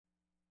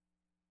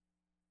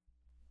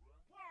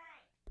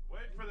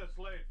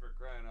slate for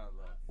crying out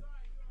loud.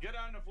 Get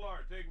on the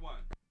floor. Take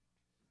one.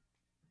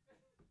 Okay,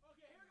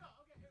 here we go.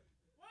 Okay, here.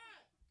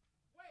 One.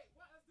 Wait,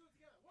 what? Let's do it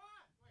together.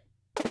 One.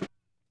 Wait.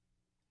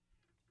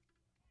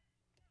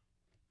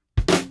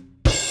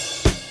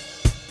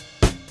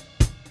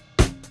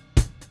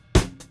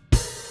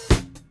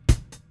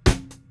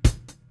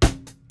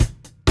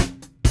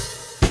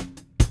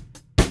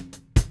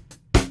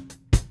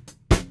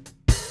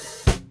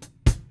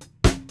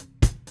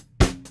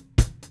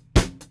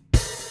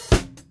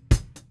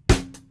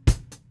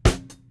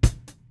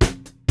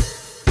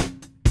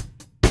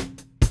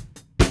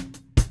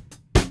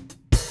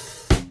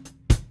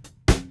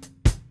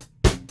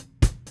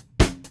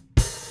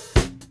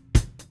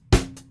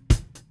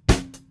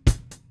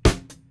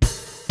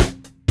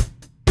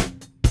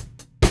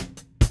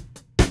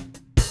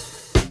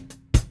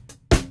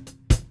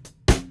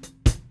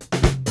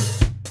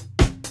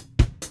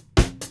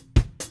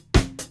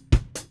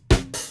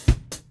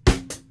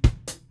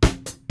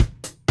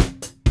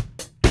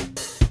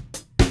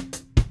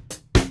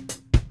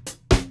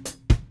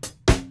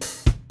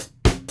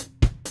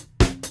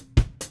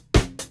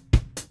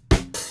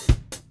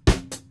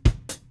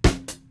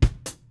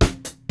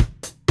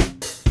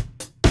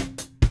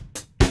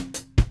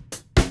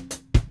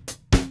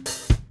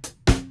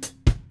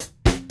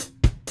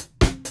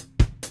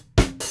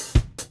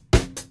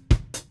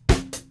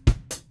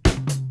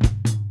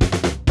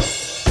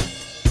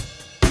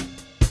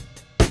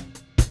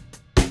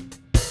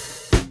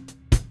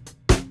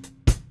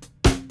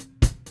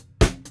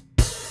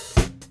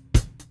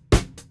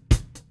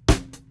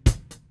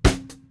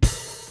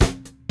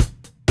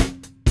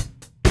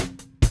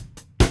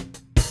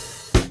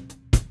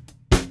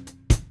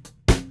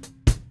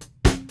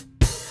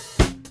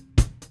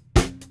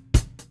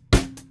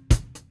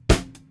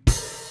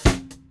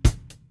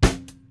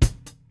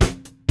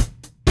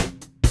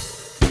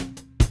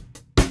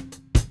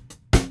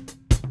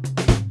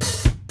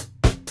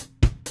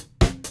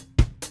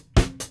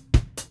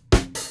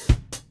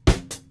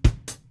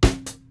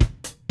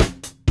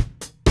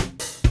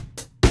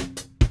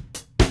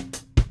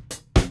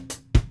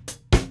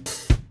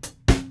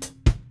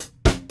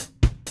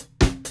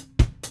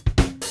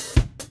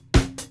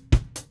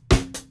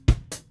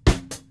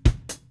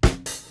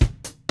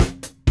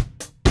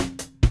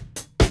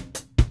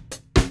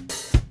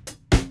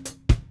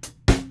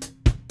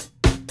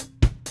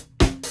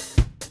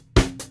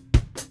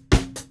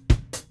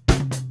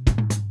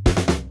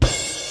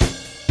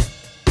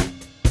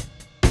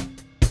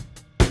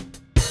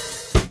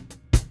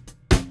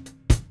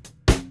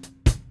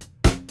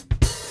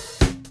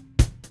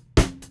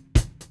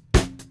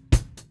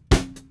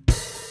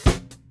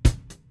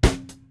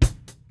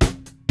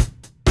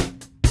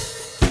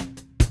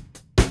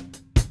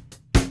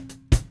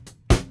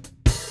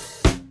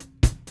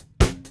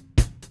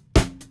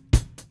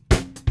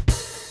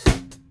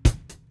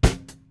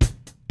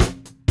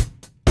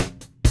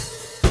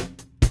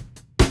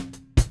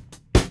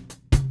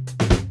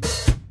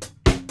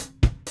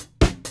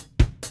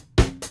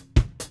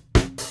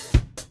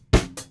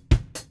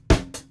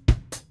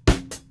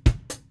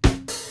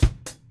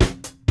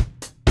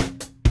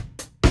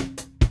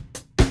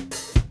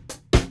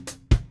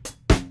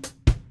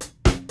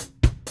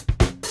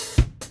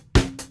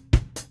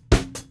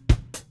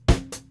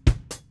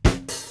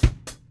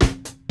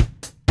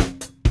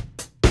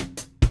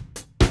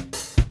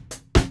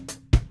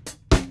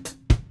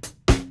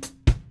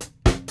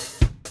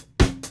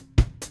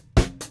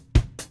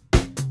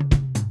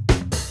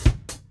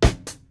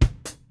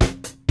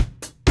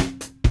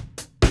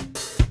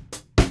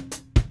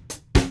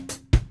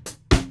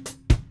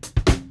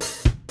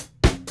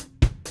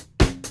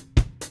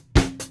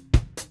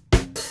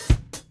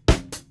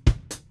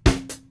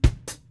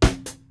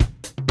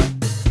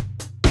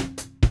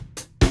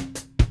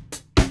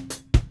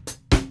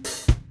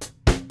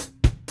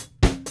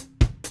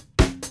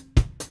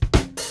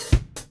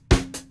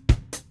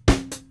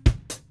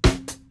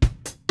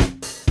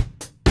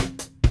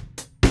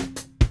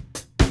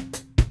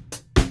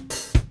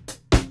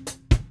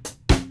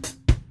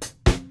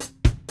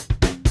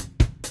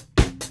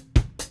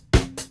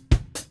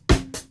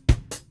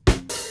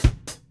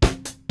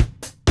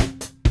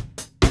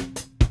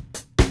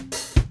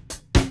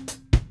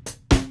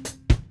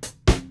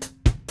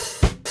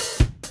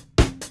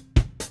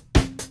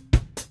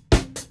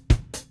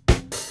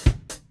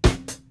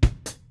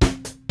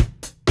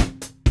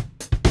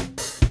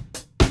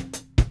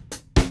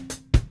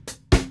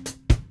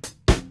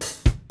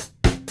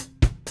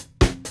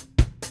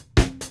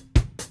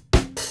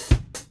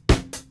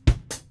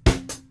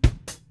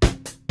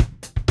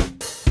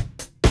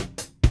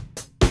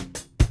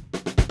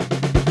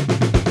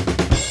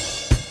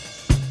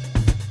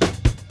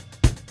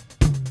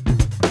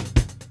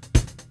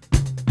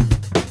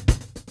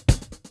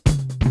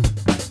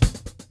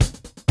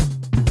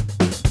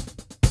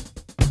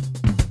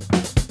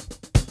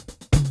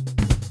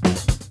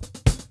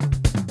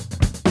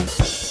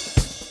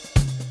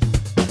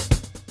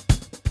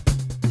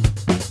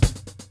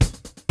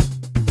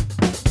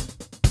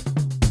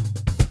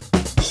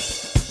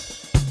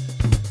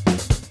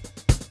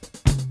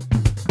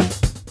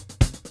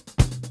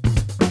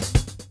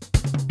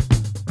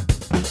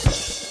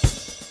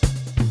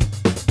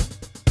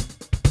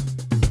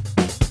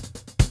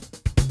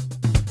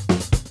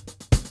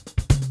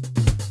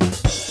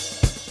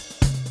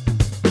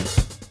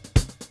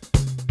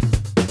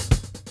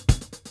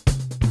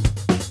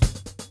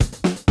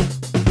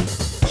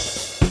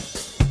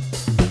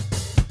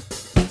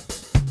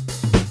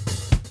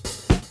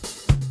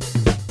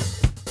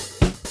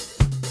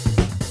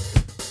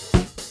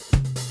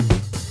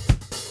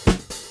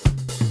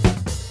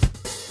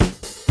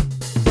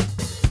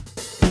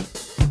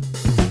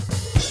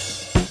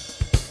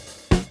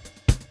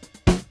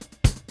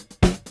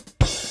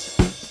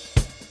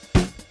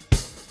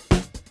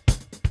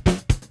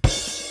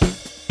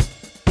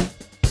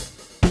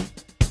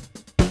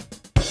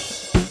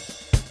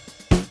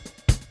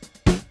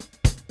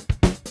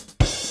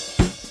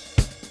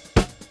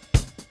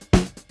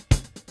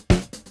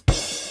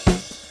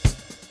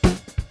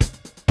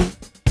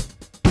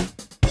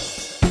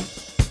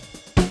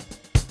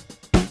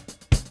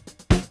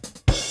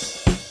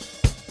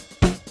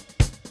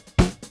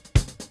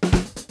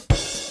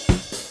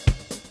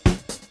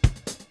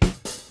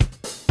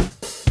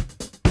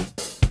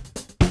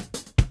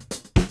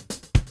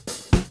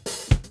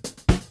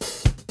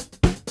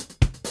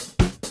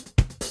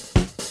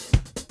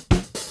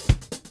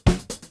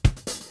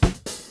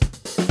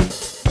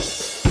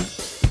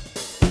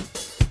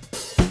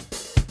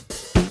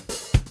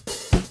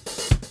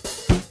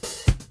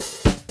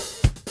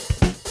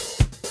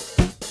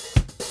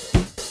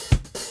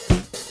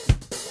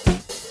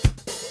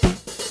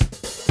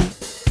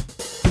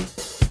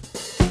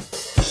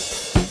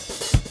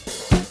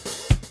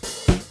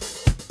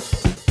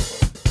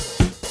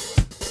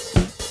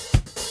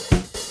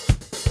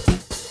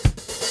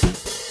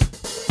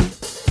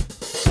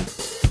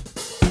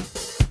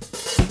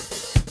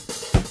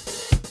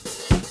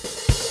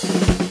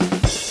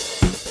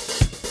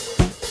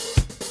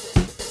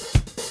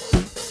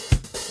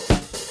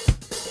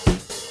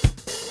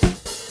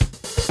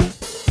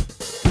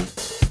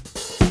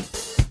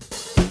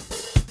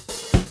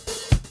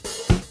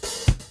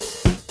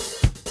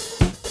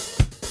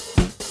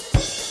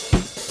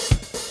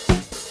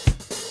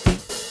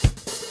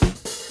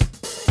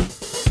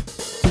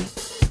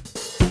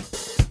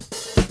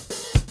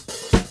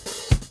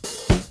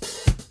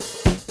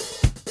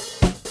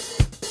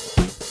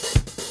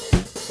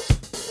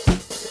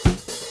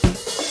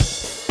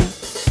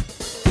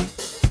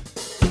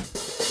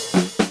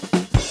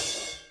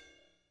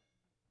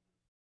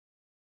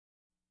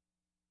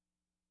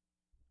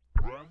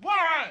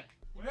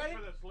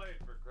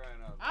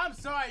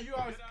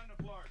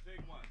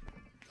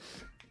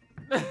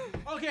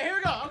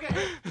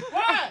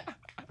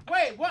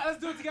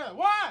 let's do it together.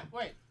 One,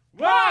 wait.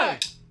 1,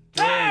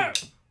 2,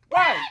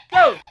 1,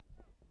 go!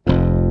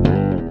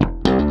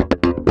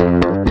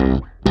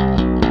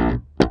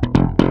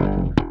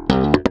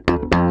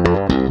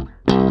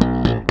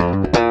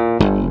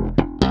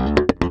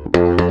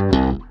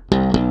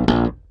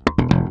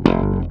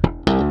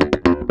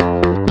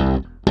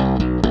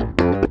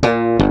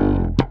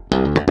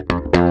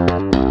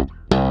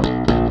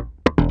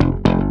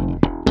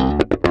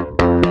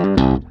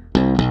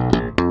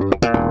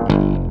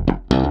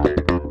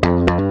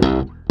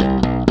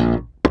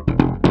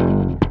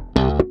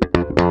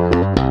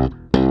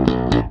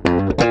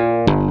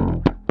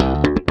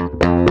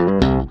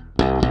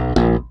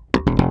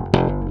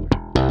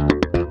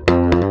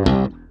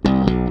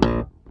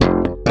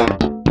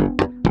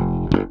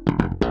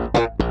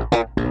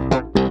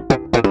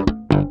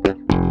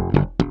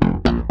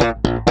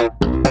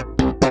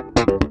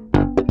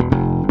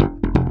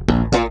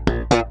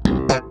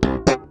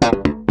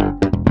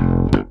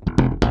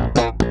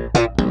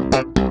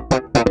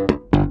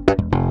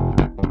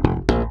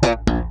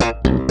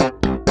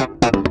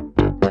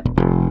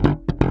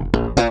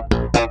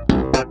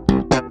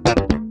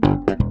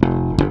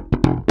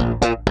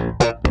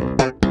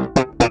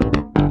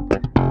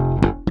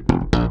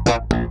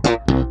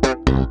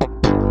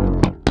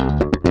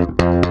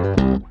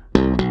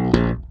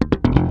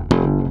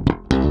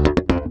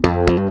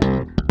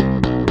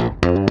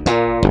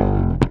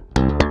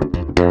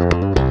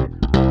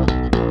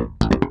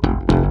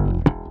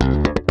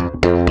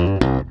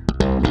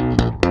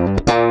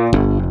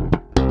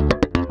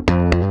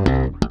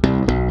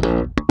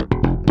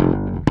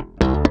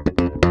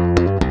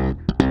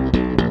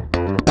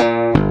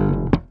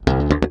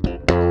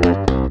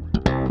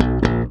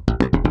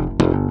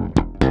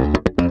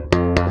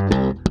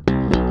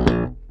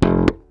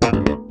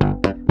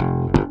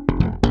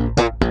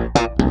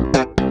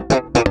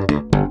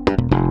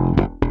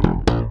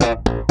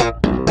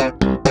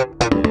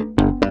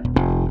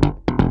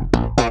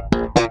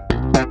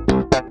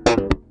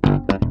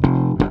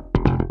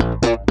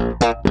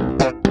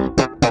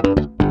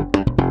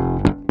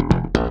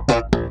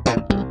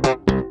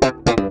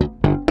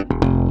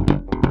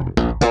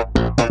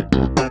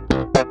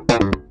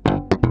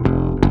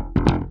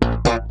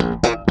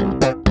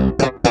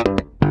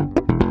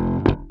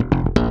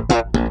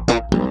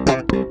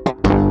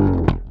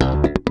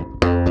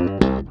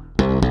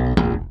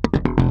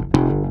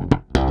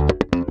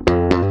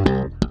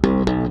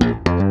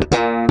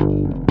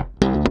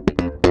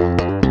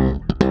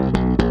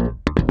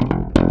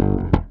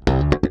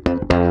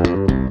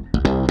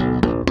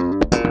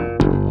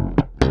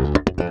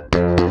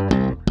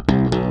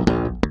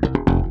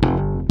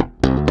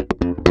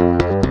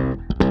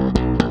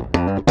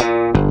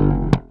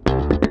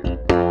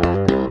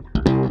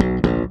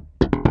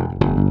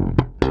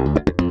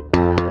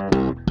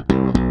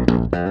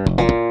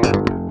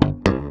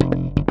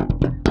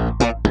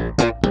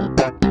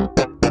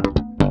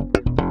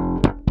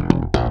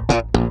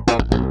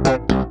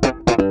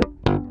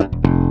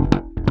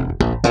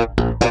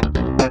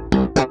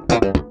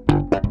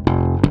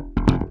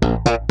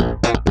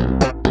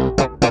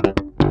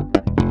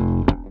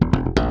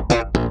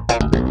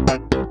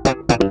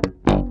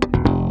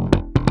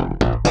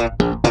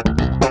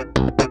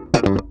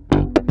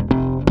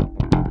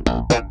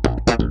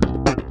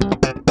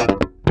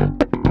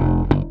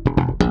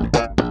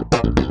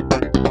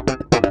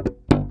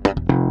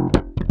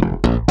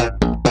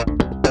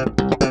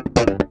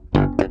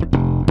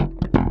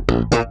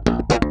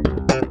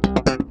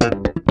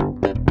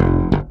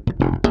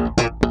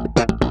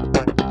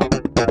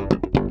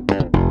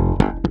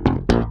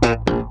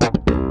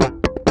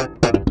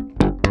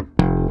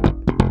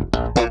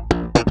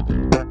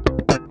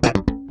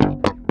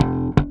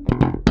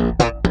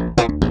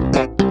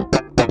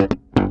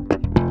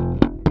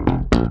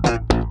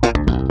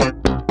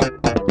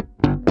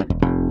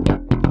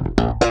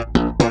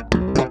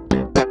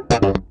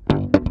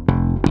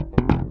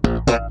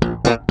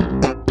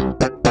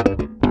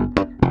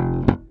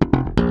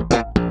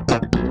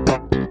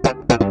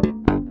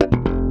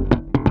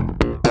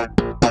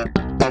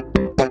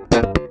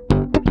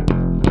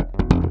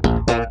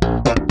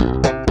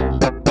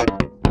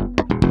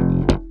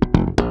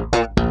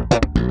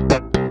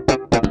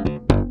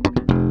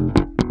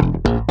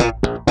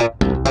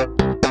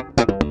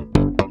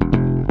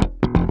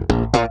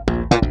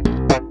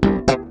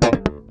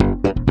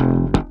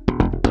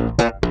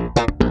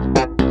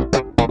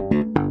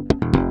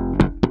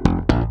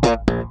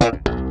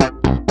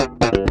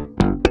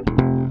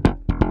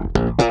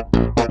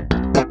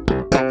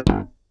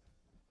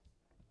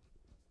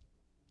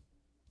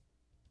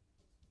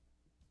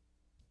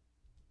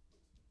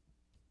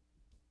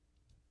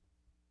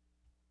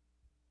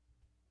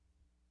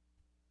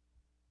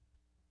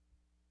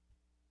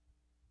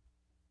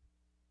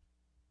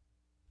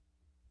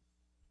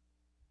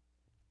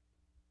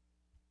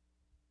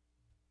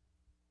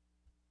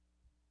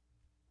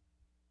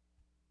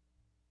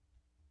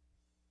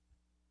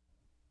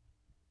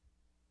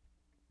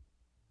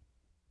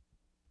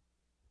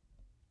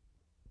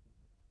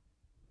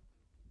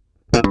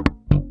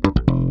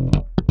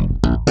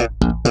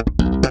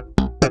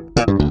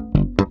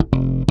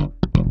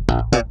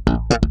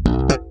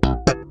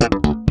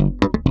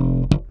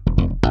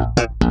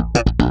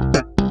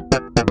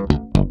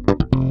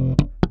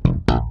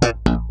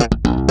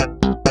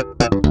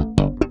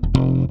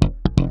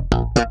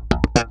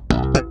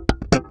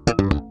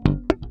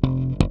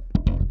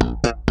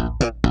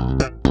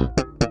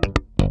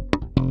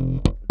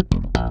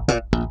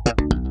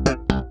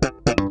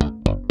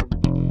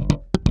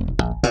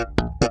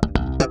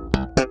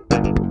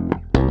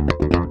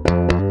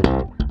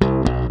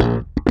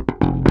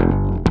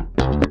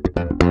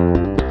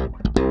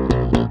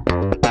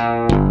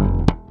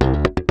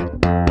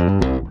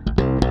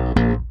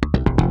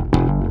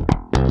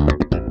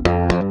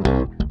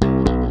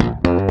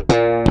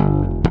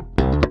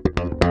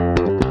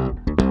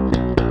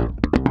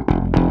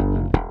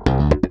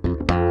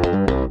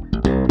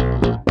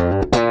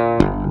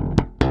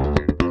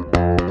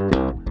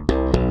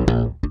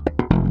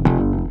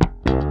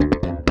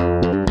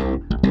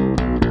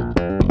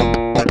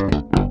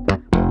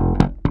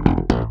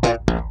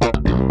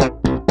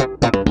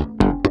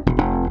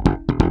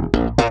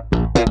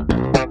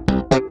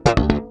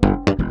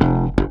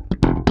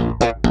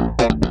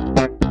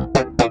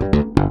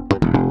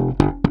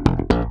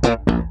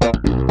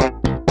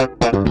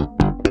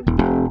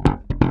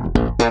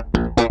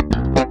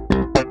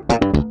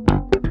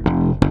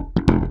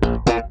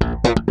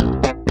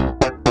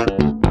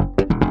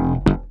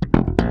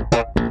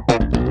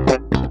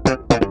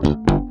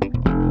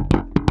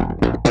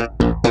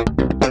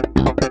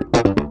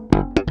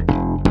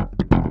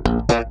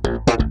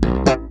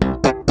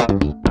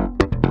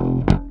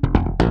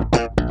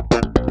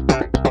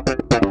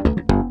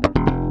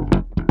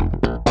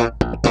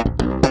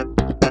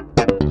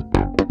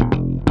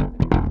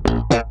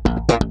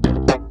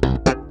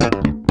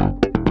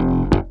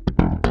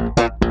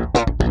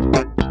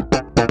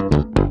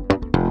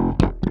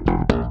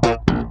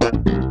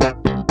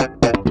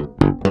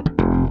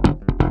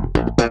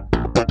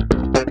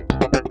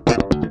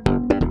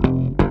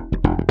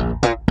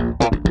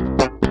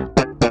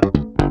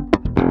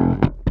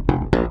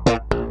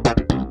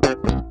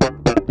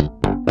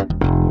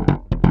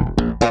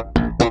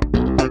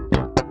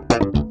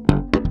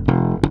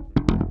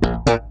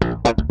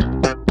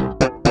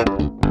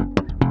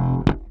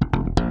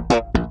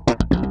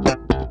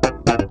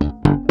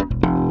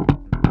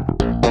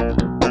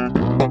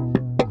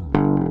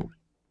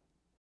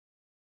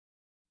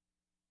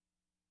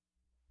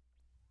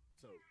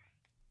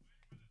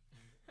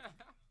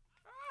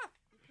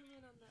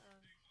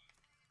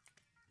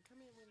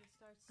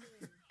 start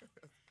soon.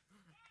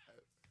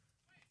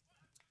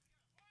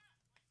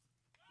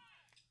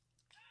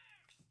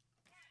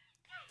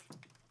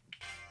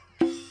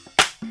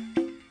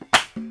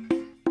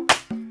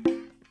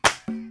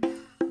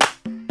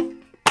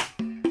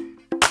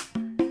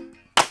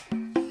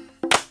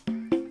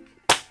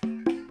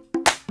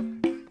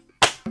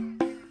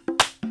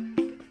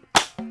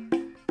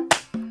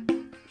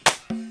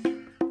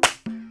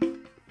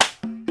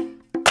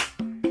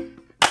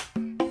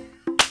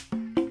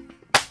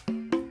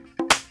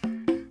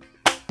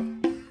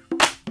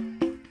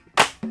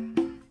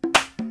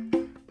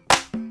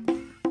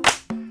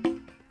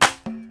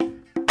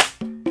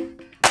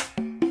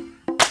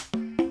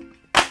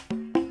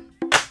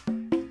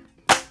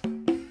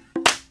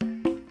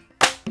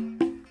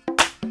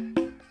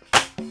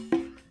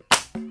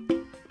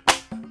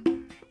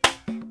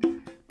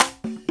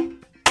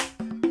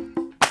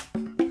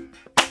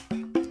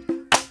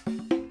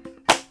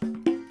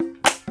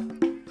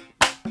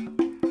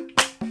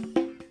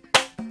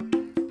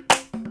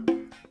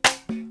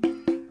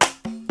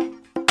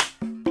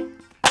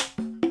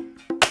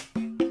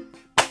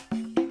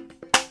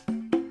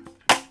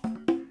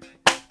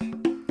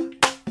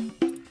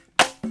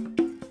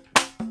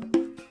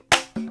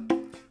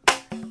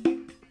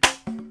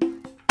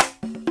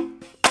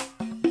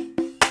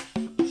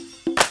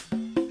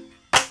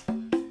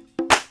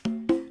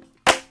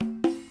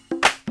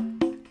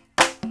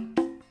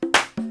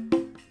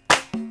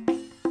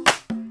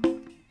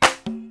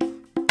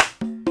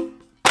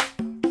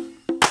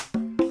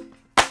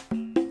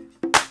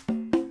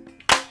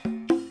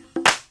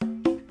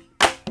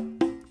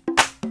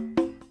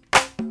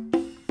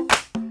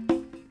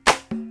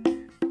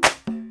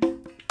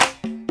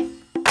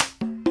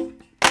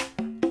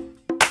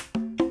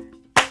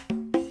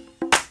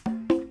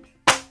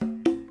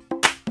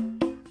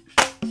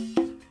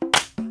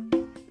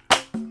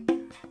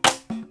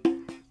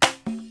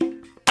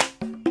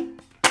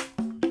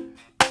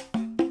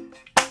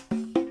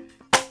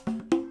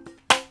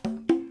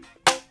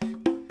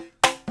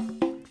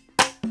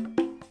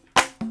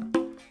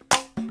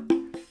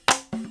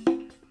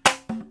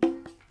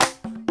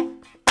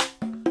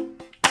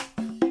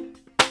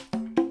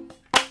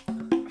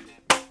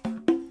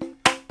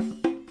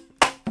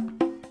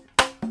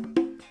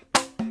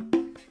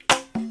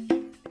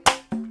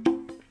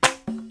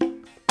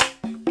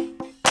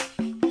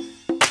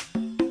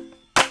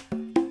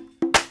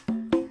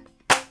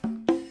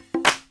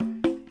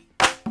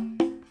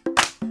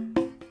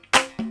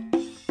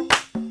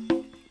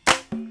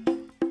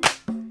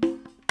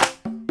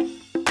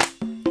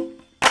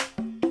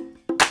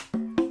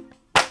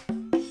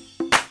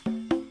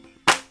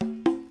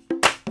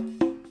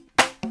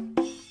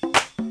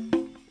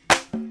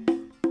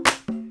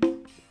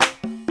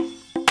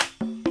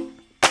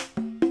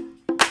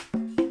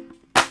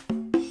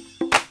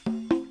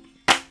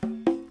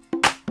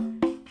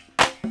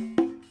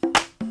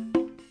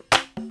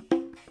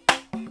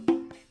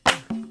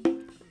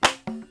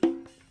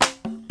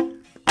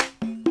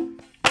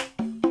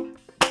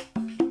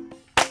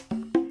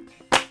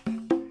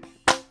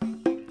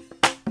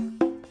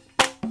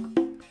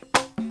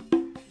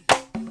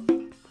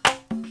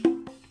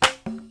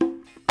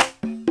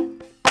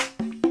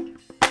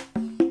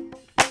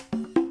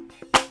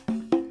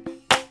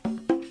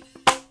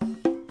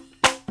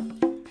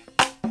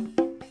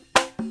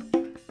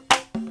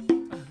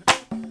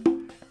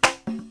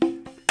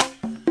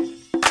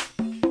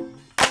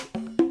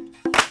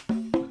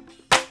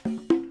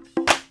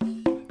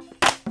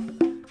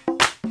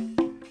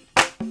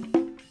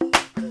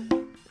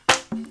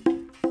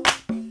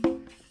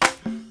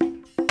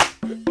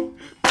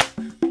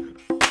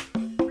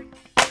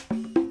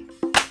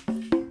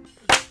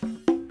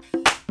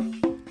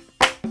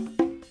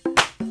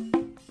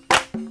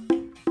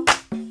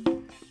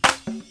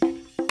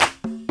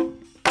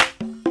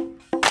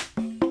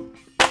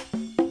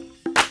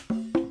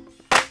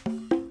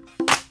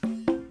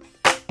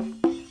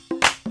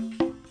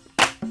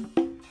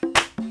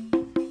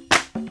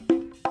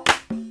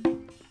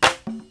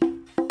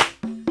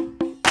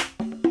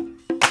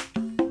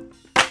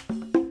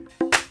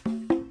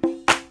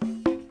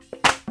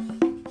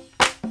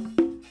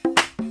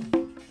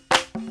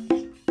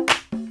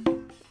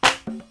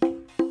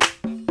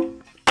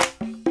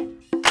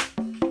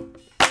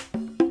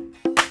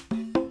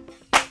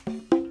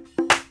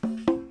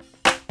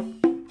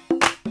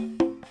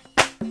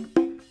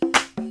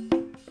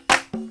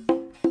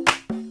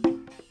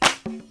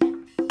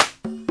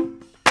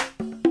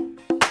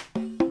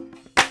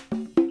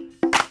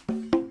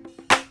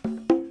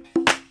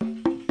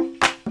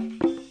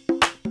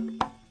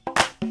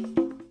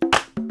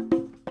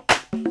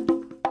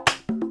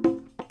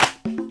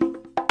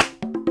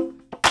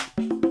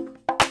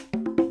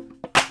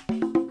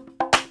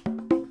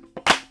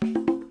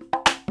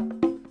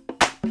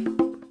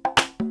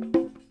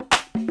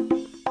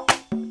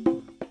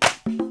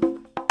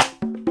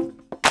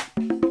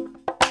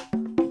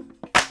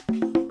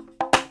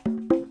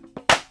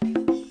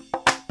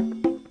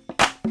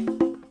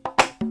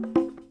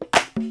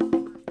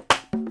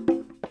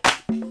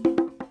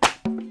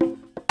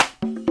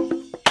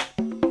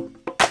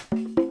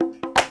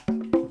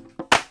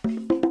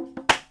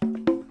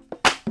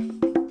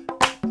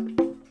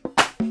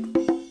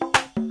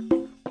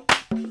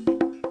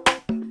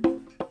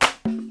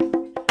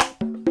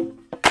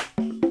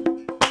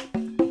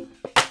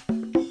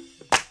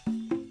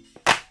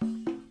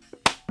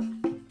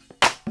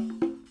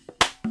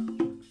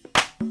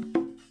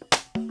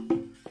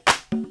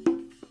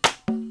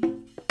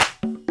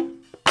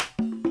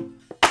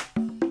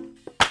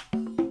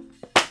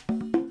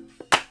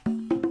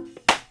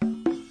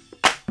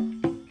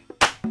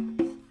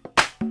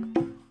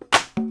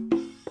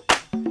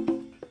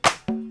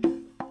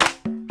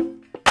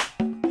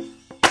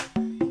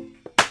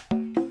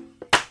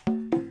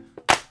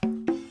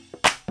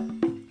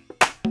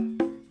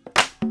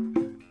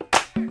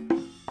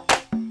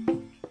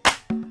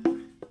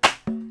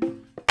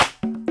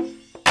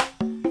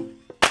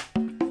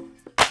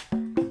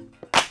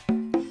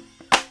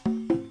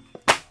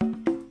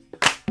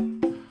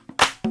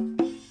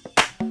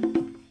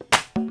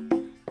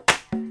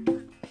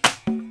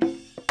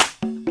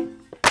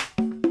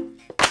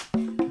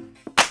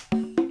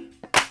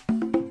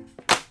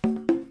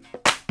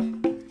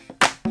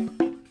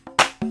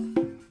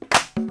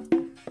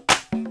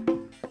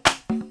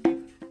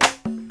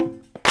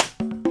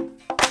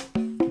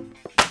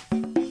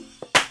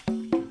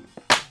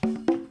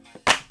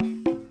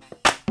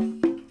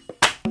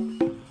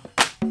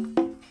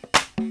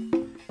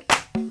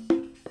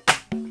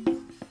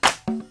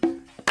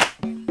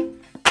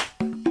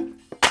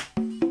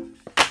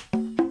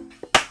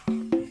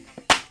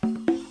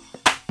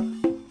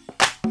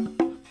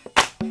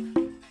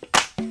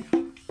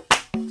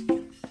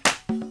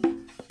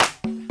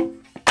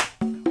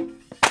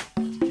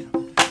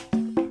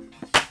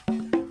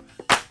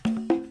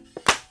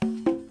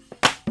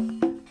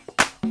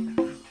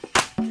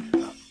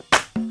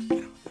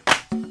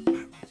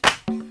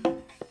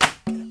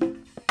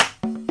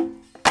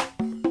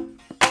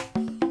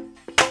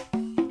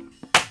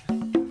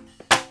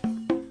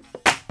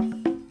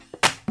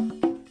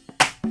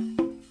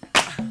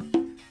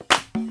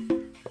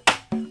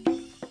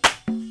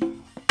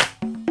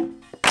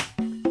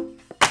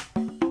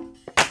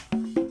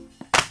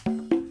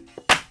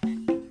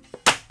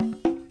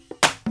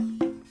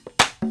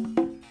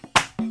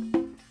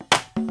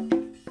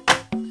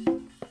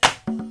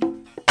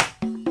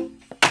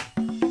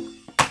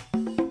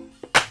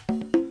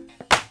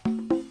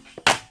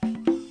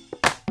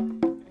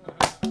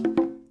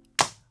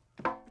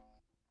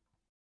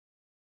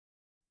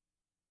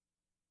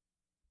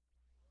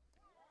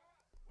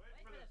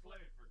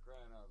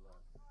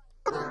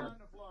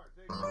 floor.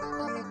 Take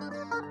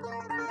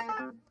one.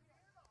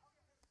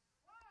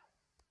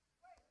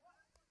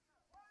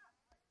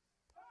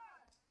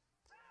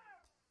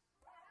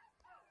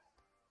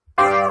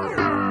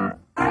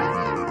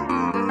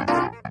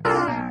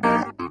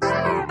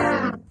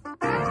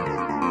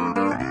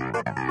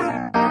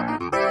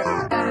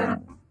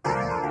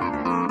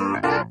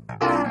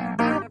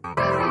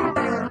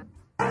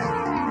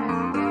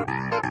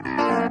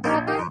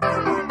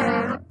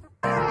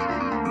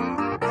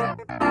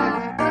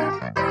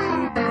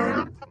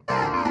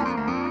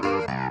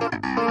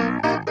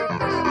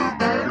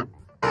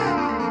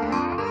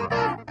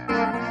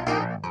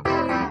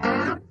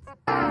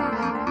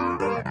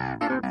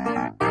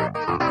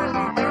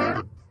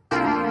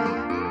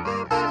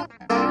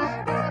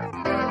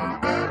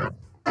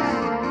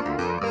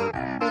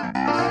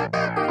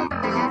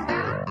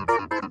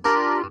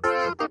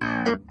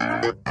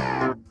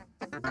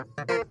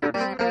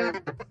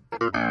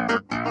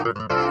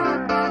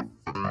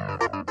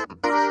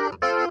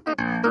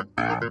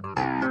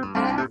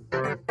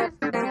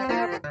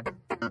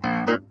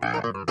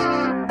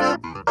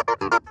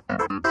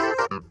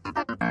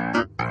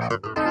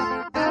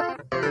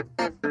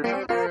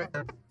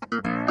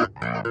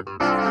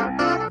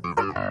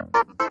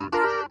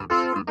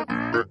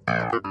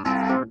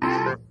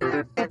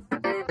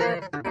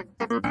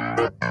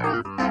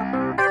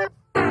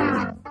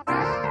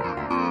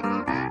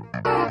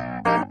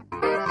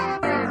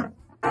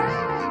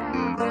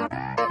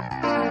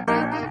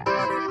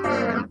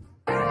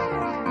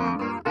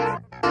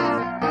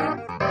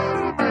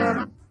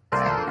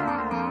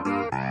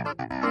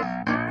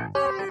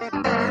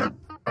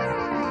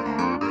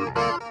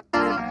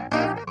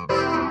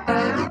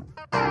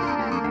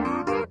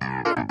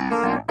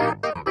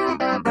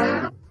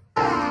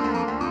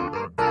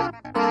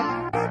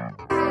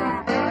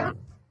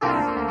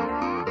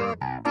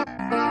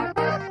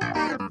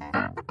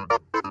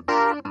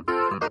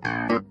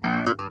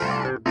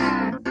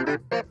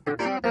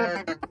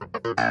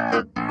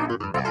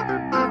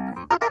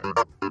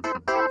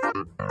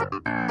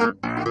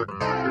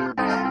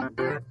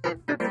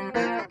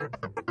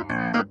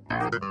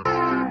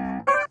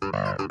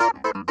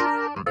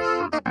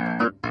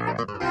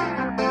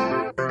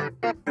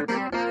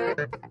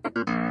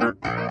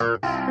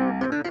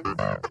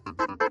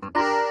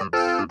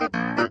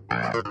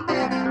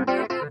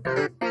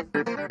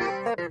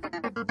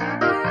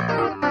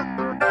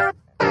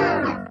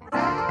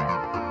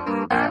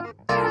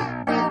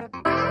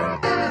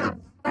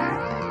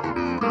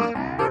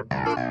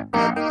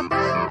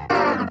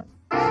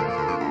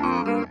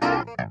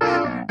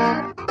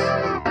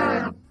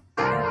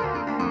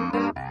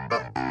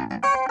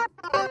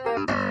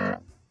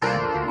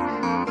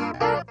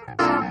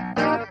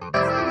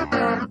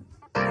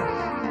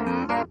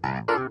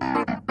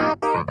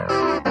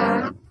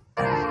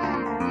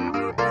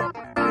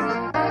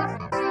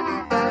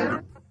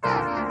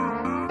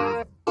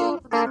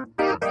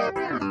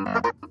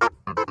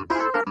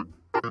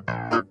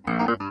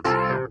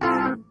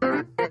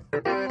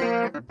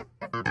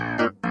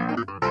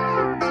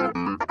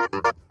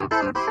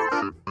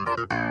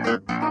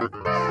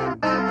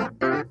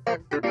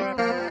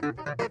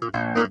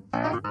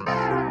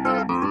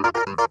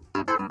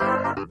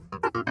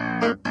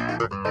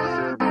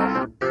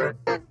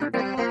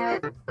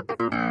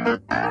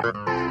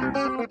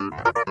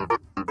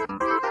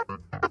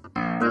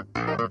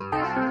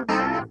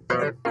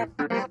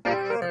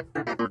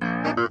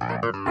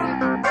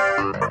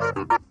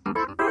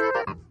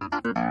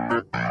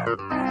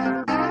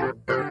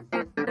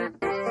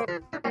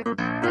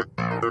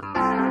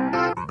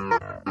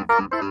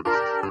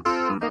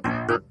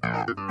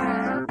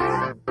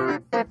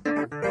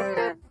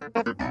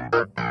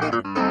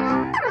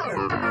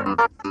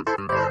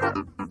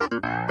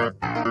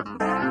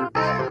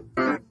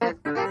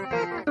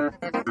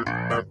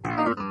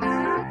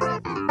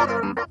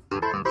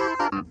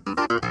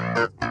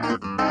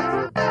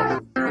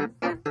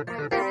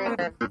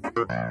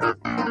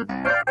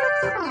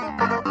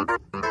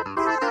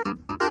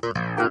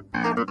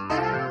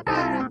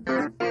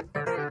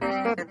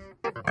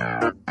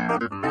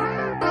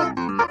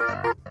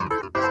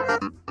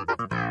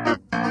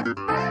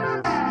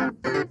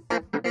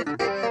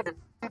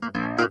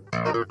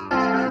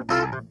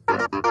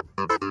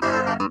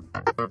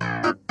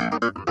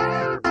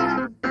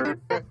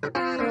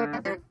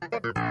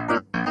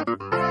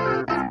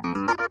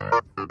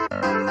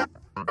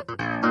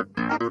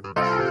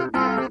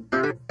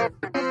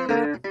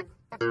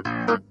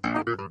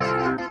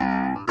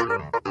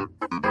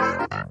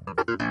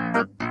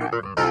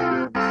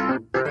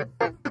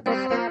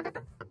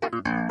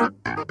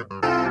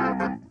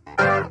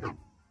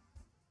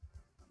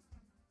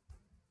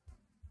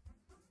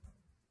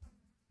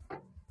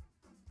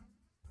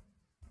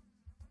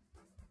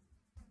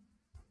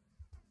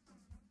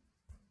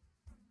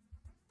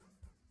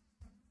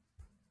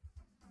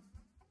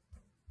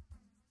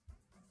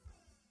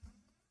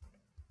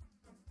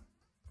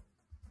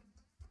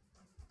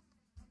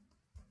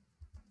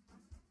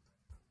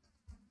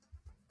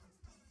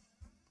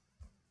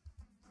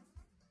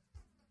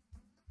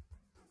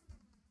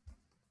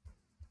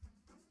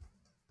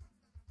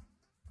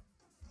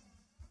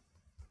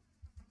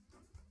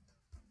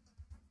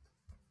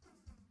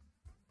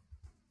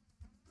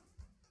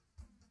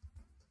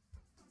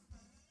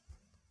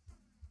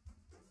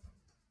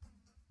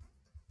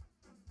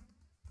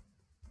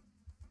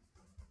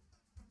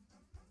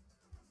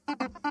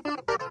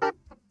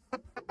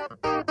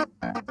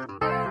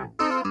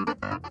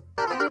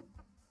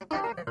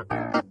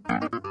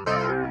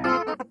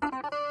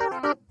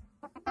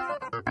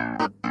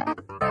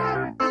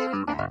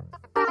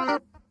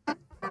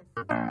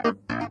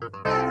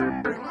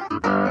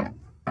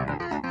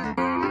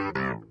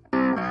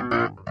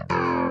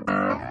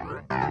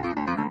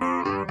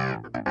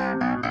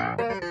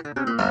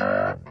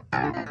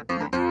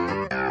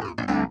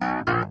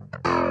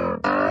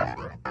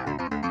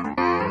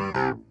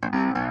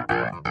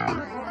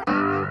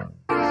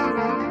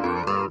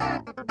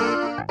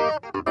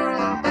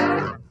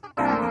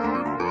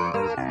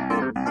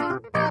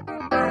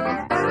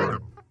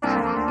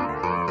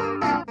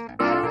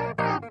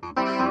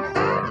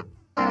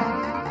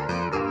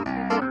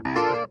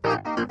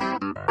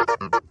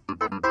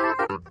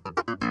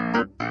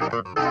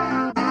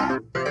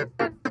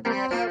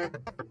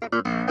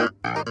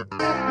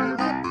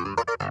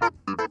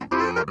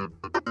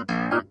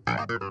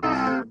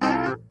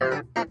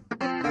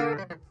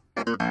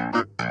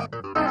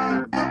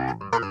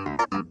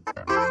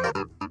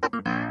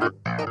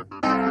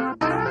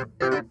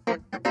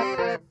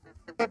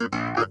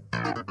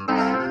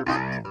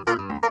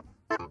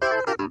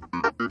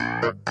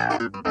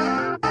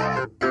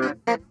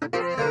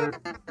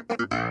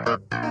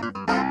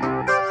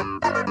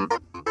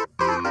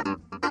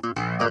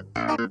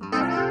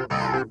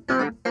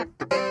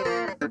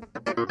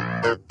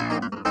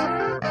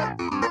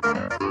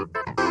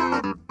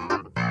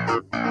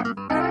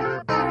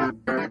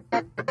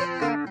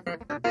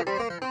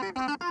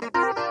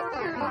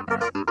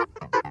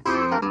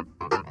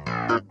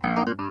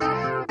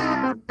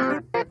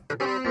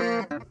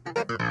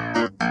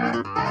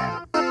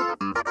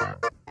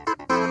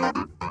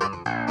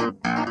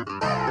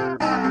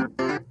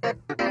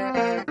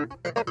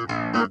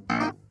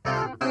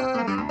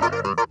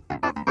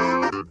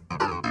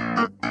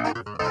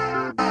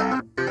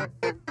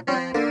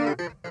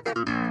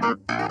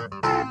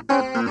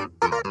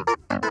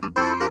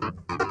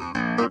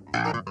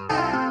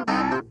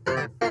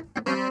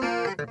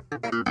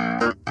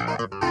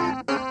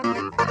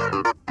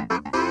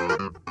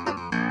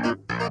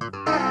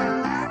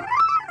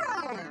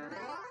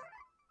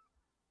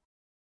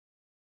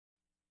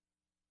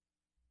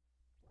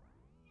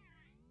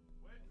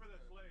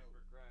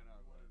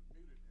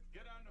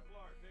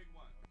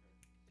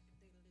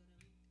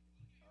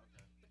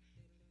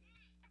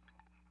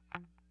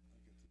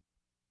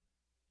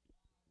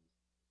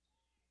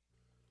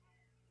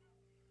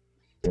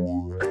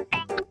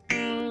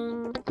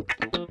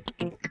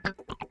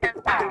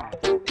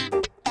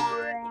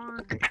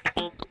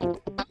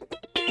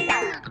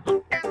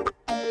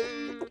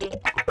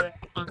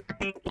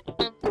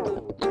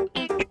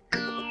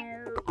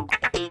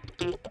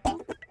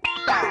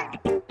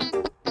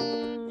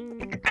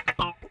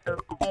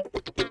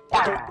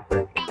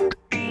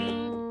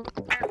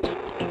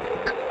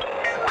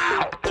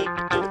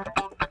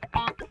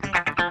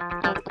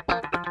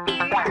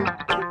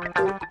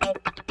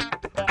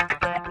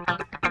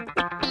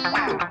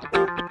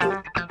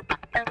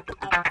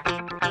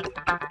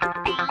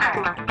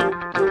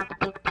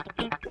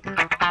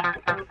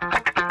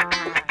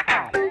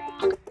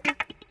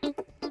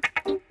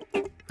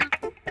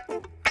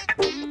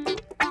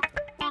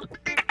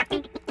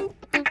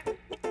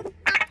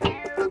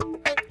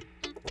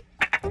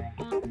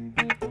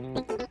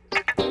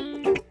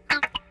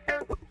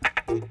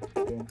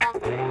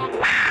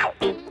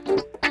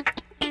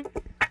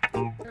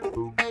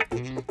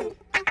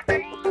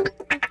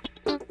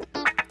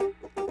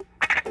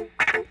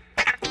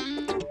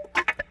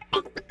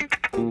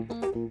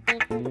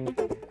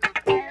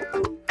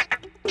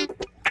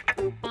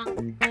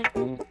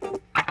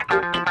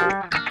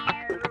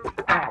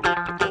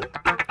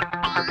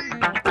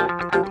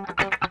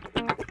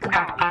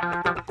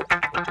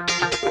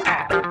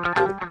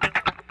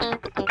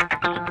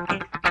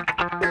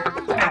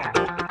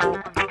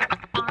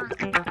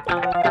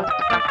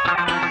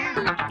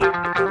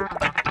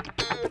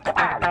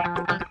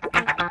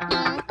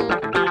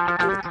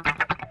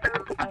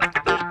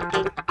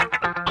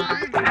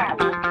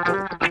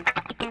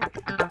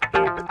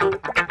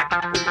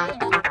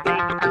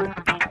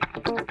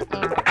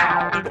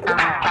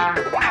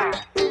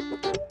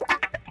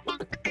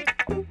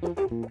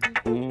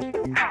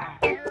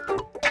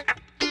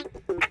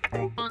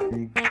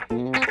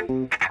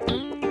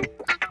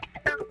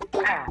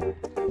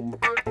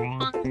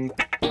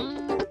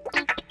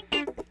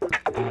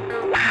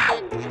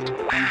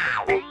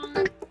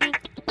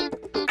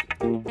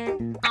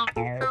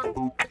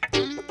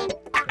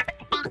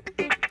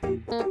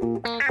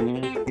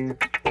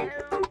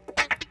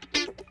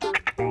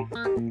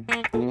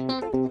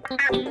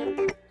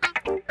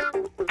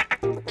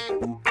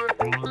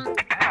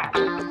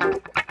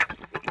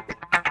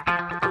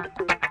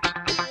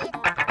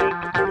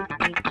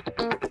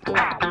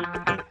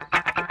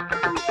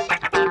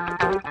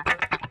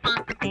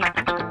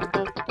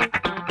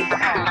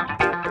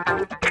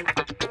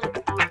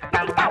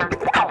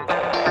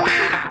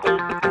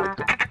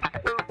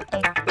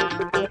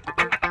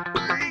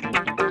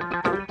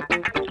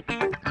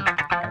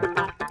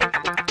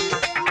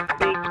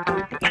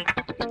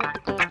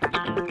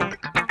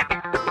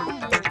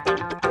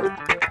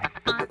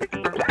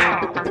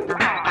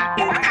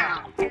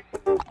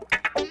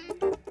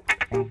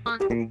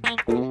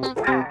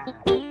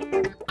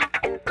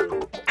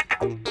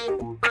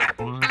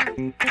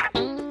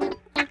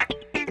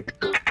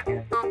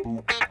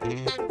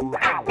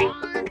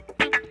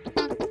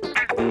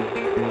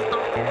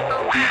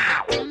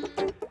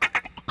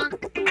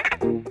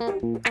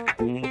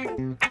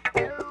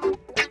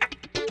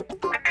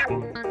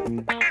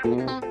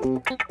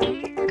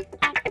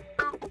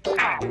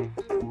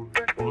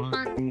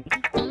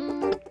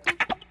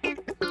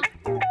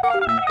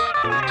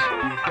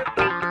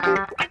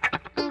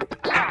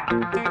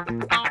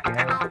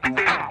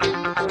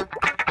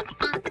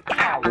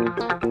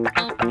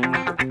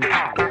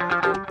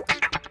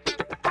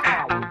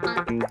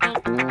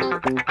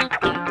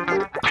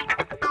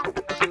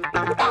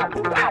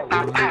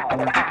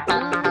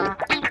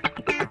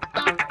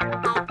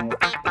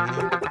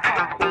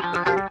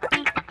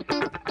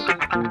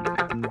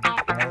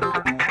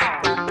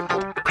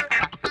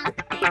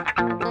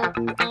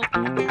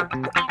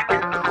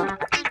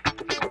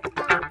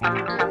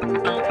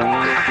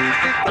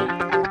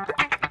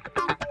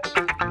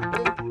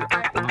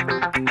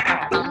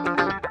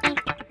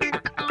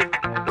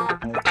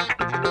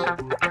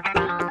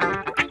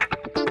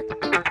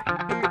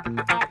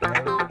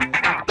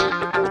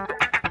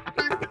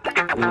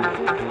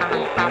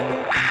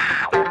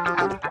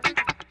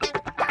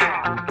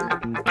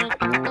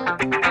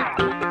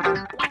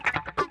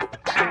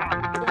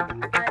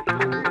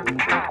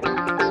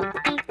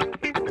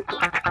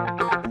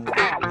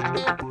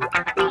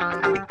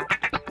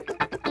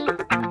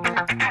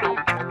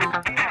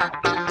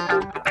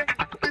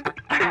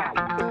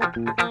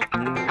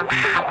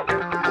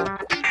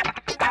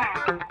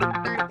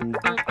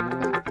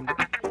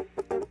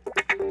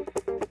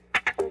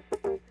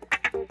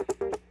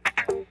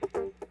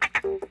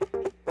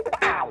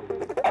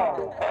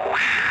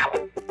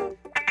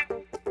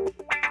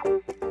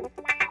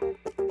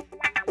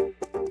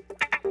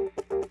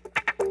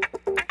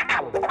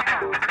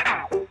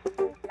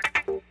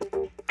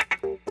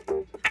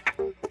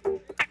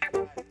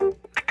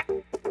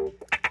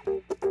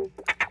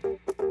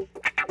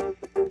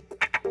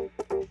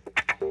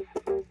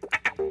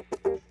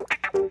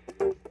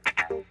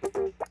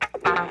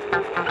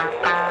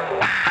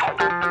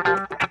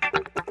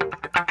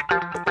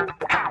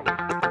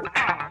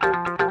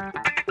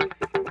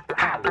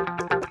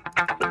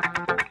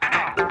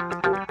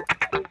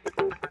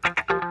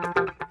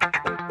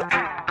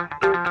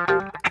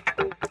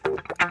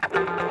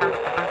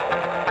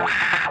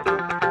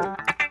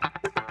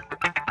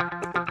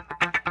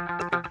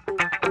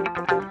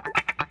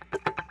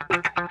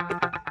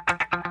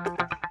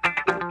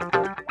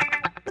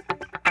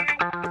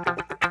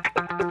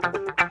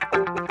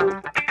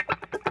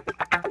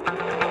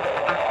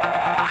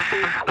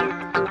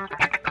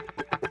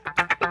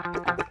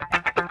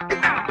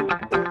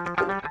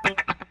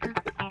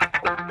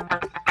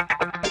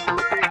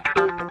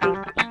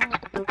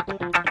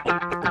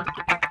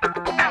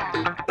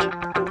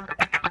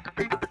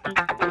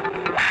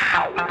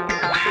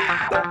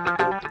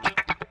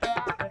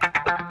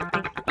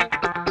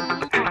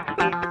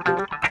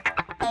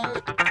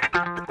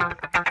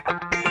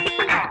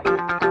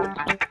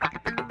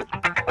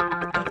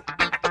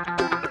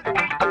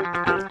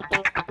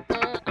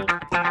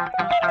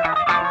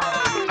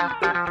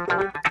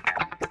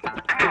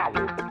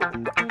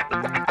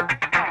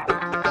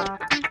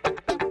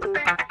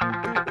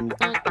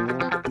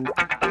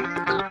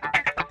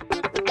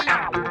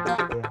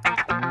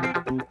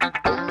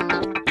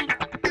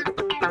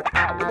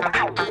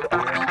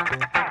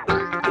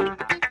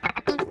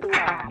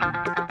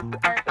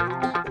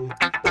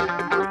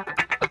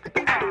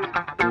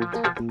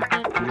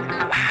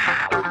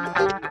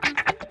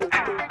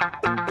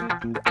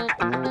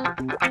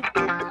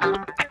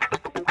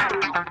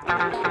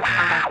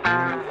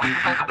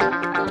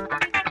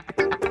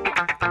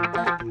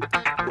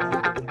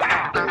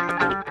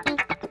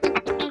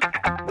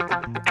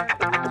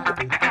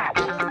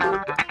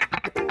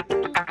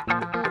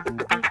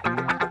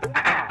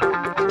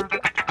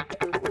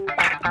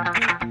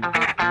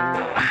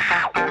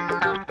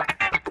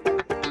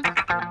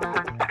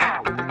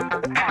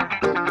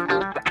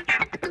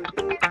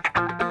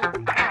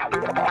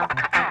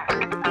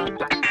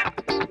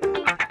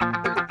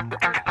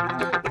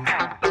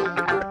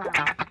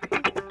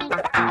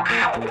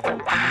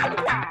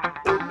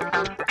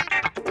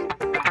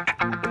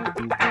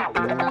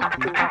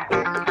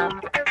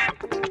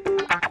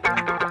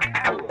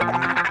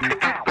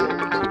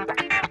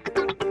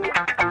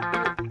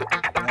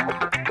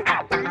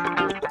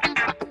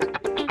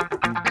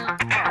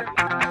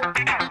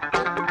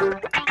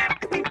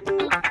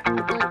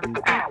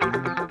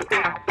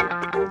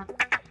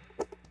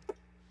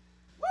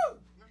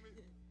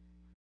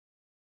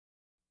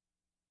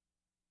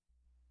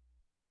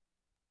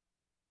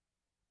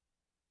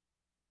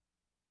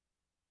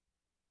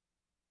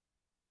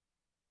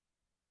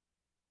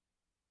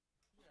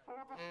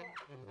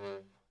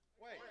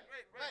 Wait,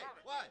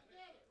 one,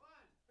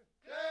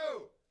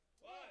 two.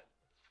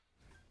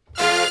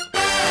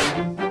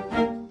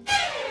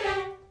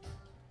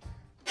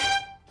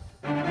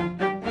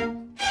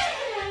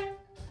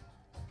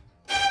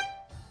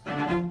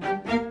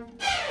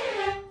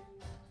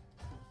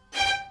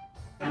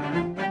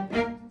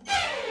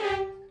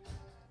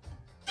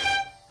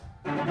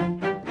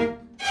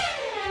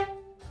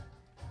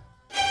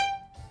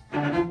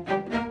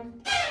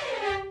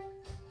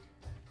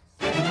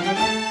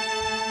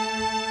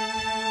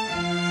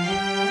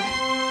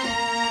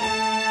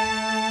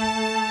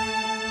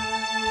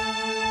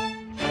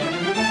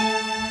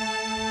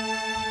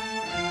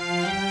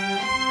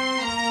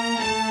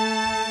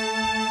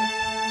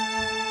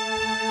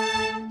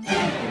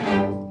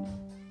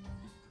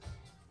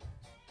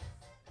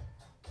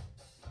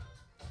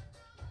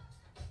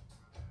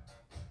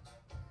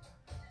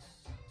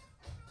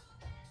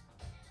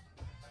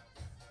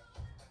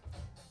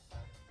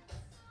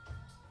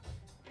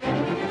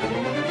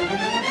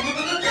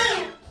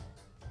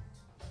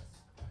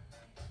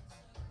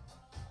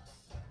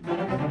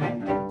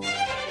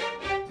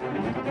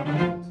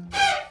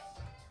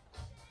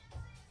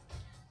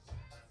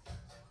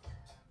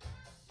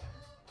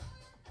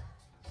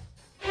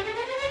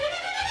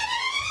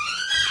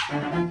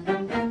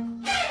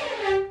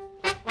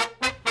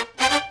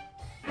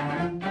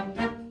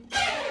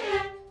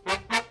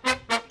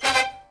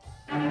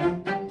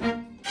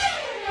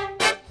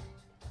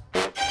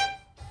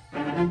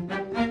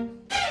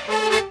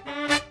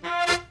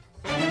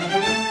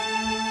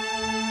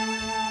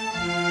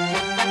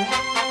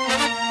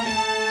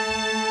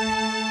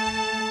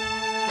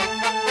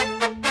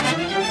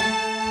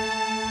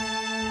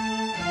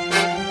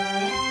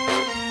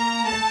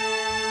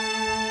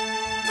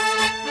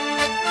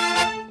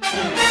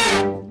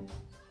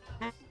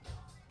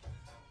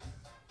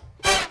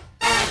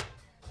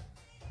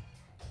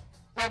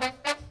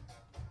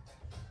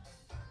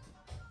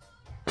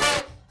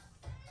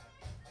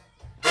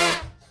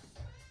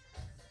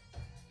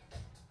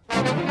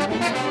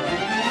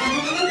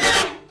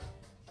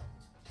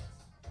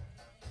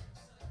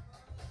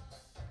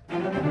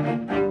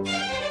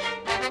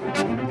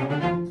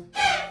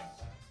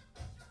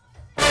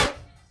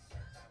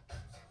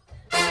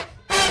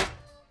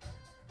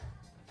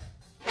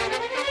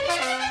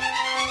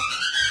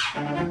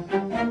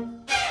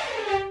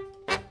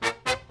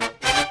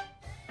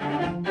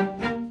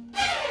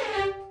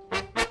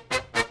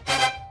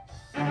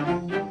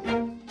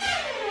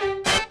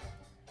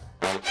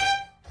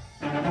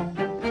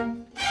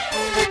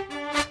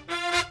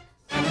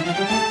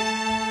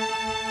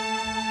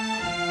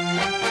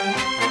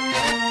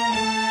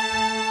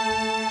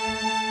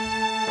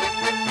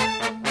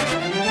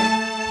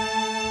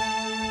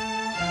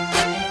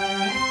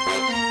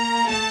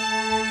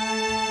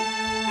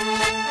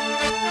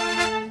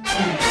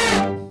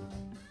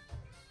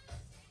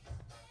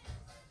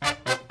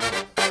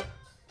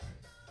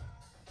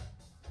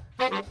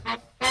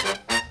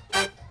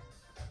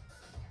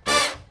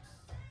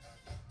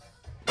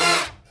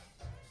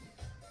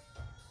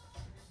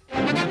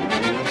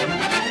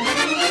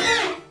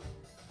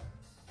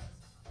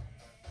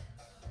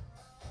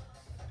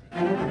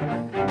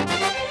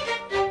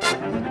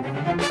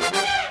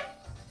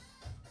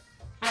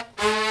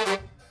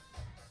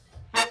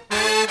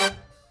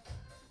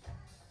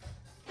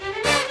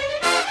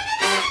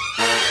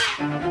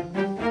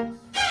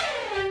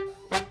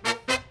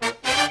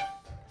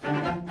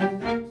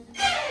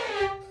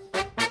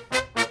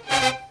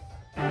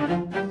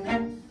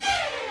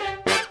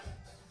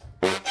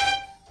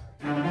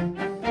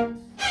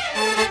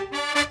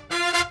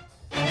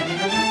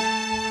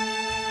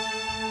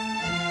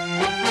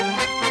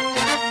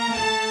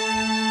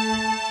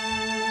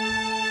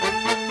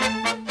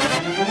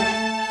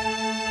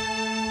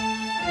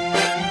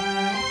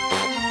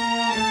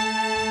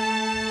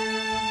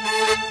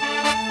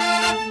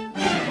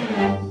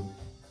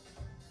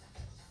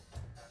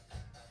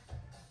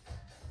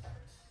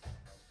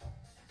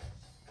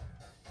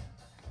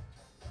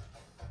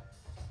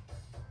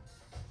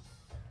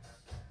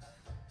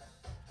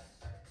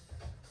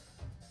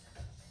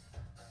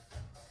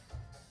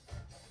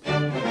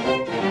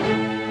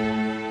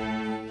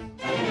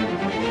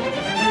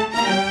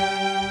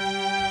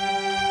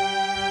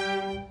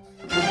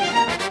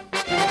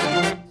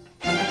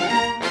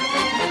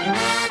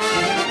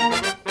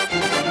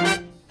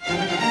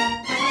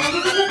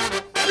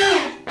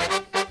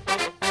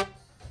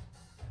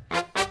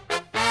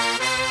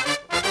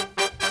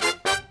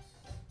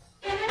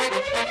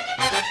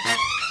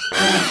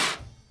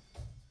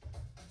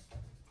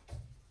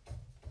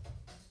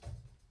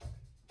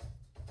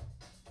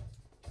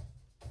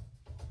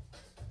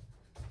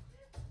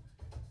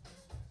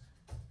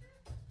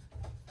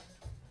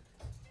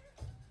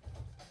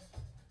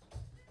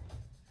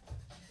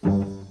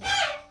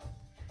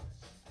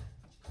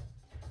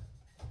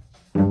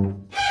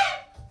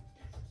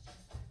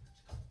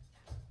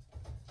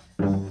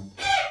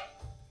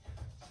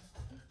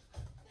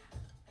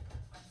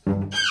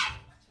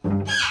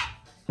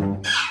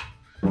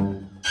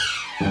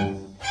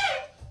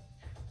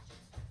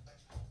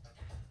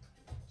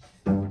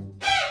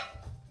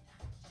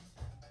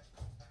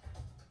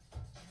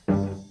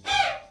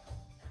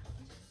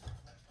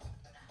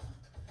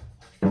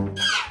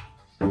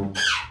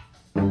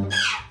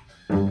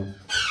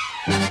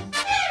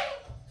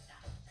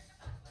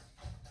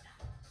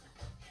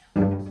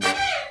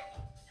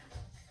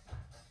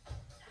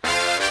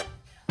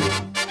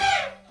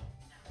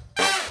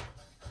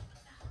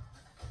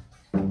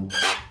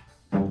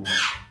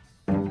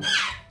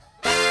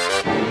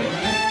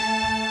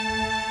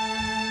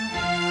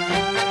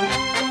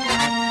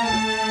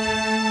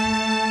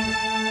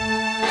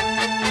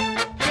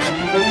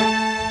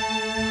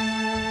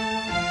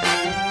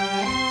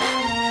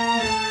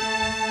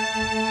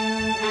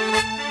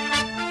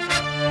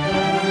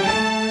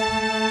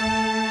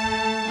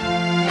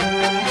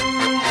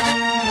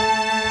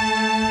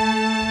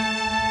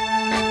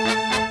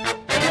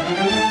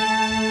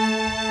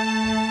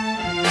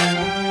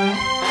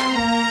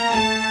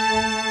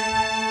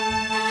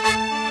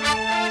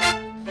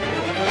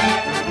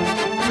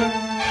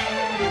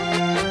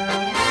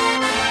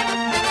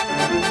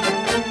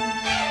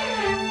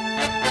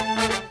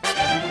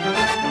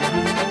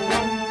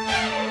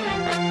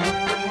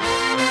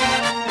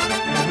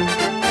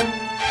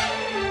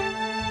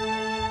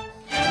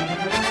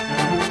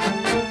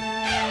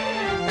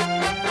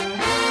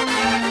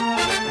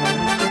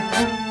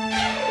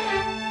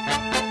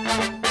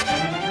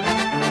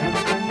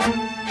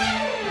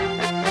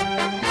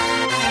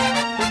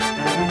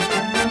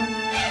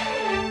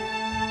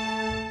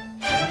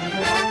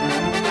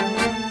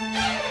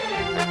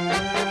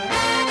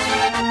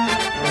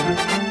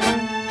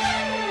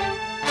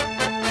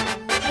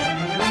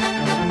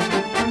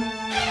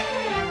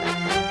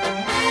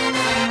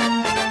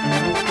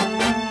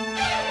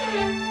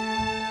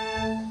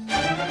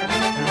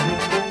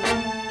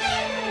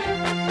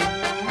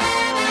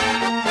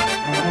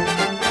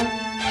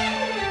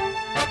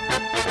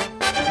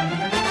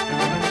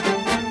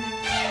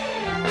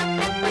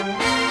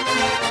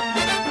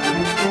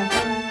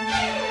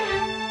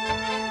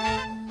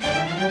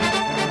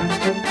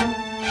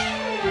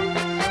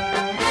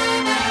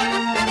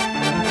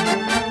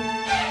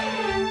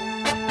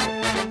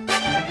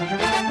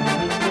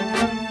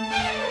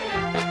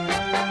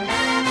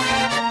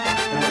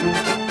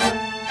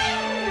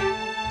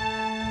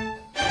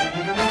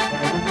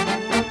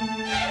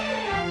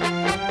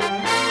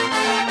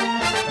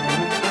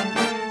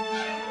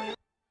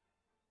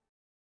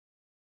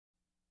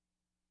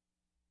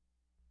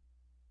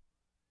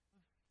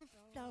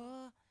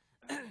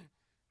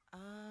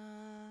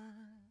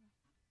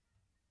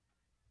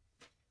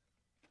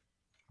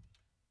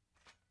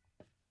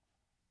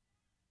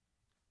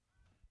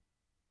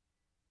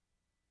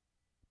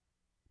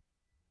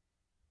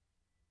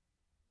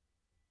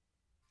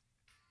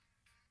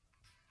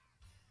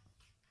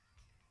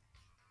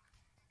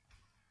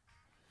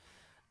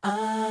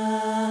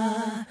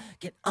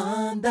 Get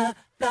on the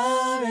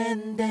floor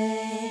and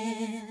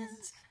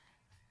dance.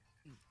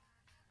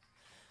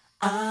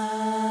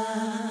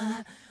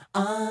 On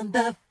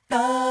the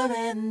floor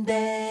and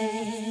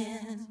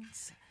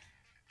dance.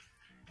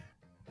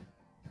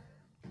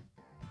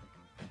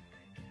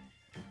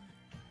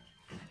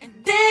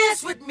 And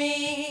dance with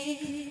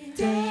me.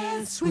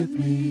 Dance with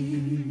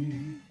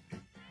me.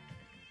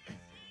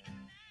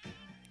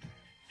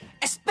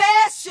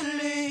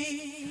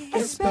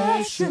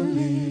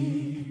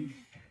 Especially.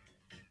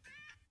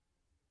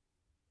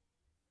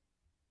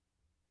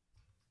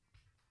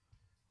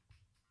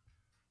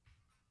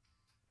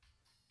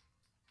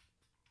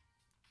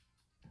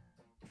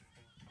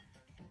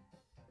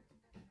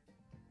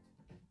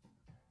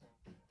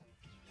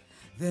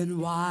 Then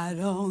why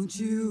don't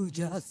you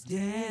just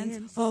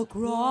dance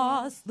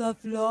across the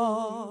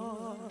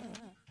floor?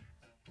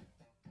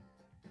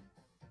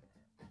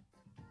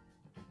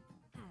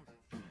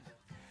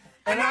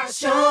 And I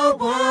sure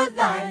would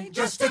like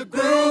just to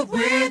groove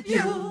with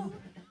you.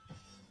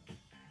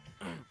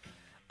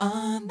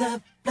 On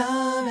the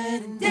floor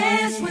and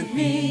dance with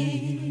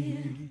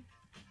me.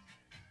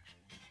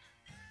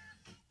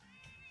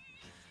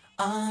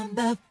 On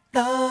the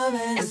floor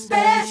and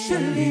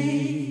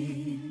especially.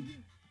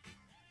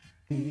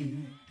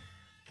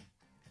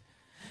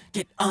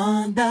 Get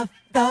on the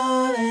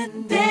floor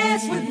and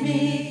dance with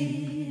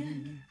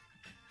me.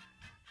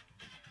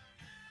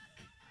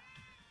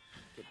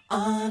 Get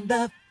on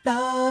the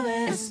floor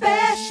and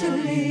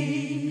especially.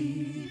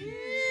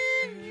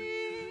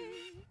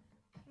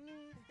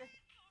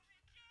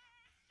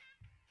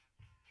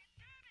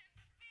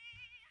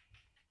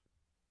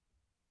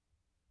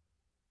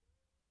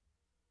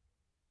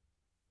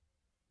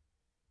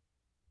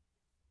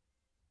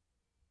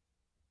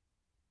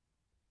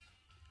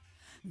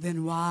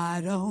 Then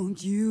why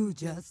don't you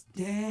just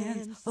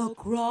dance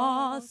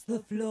across the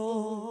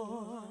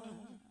floor?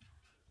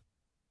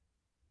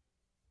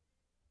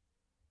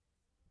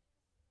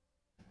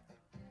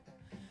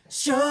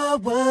 sure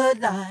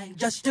would like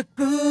just to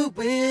groove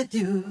with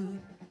you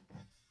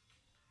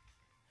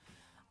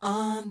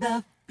on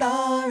the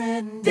floor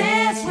and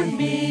dance with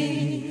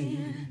me.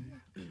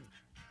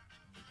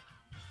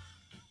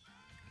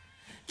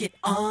 Get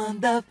on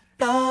the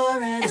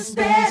floor and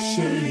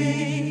especially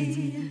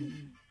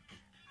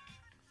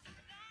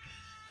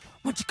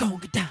once you gon'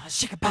 get down,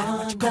 shake about it,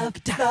 once you gon'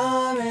 get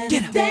down,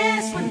 get up,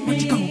 dance with me.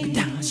 Once you gon' get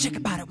down, shake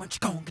about it, once you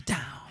gon' get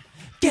down,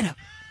 get up.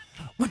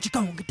 Once you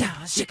gon' get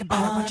down, shake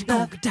about it, once you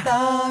gon' get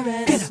down,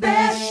 get up.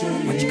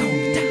 Once you gon'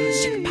 get down,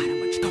 shake about it,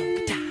 once you gon'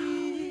 get down.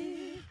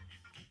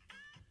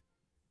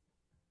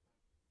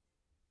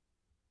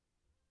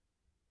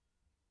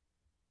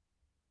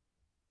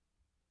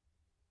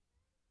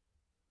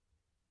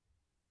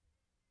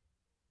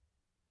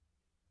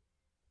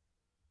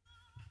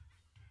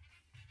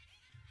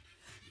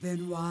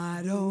 Then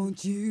why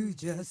don't you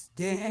just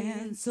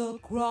dance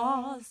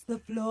across the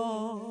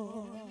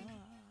floor?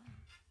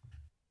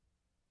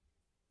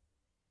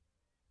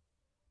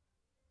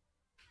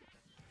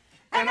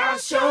 And I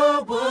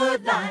sure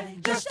would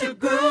like just to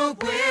groove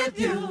with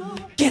you.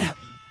 Get up,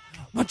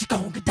 once you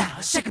gon' get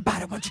down, shake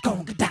about it, once you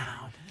gon' get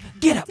down.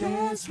 Get up,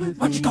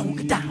 once you gon'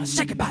 get down,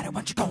 shake about it,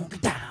 once you gon'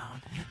 get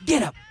down.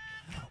 Get up,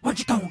 once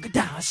you gon' get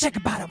down, shake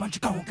about it, once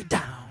you gon' get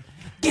down.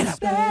 Get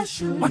up,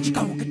 once you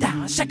gon' get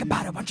down, shake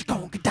about it, once you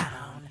gon' get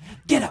down.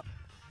 Get up,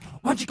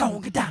 once you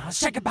gon' get down,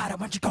 shake about it,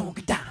 once you gon'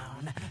 get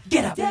down.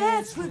 Get up,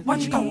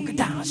 once you gon' get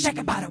down, shake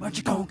about it, once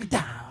you gon' get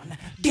down.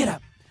 Get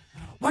up.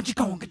 Once you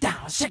gon' get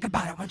down, shake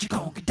about it, once you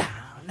gon' get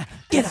down.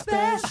 Get up.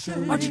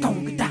 Once you gon'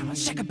 get down,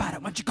 shake about it,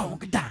 once you gon'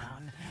 get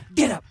down.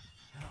 Get up.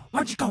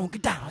 Once you gon'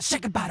 get down,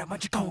 shake about it,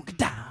 once you gon' get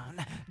down.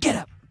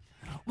 Get up.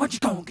 Once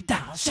you gon' get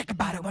down, shake about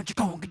it, once you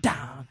gon' get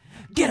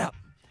down. Get up.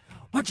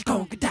 Once you gon'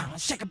 get down,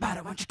 shake about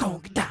it, once you gon'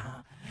 get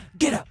down.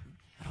 Get up.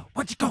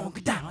 Once you gon' get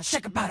down,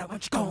 shake about it,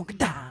 once you gon' get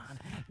down.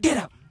 Get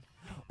up.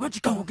 Once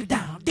you gon' get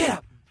down, get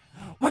up.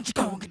 Once you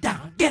gon' get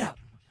down, get up.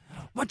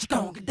 Once you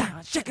gon' get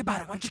down, shake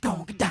about it, once you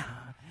gon' get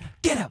down.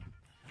 Get up.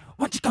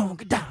 Once you gon'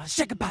 get down,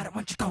 shake about it,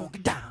 once you gon'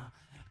 get down.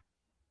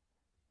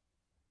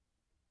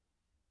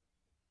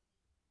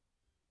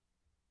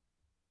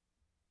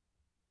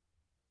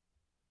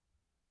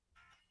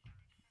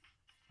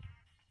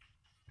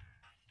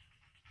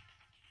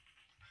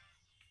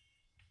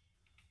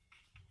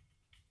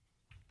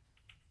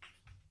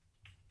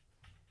 Get up.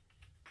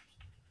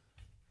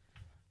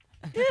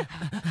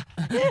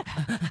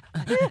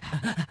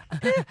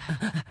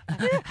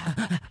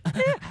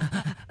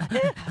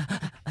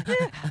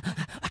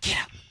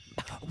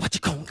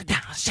 What you gon' get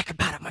down? Shake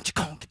about it, what you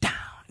gon' get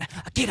down?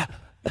 Get up.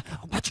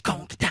 What you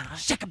gon' get down?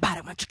 Shake about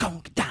it, what you gon'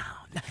 get down?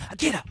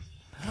 Get up.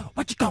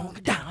 What you gon'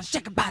 get down?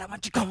 Shake about it,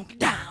 what you gon' get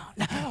down?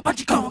 What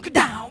you gon' get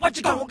down? What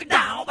you gon' get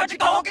down? What you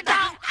gon' get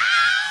down?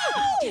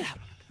 Get up.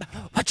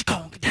 What you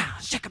gon' get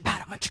down? Shake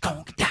about it, what you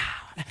gon' get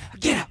down?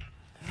 Get up.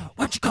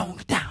 What you gon'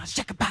 get down?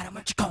 Shake about it,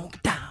 what you gon'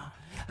 get down?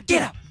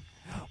 Get up.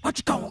 What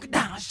you gon' get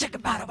down? Shake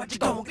about it, what you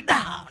gon' get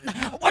down?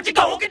 What you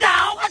gon' get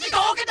down? What you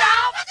gon' get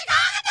down? What you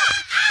gon' get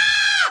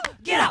down?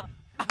 Get up.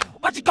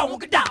 What you gon'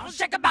 get down?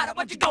 Shake about it,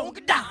 what you gon'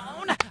 get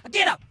down?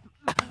 Get up.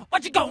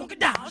 What you gon' get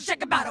down?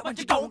 Shake about it, what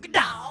you gon' get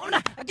down?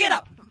 Get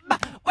up.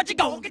 What you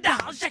gon' get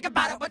down? Shake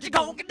about it, what you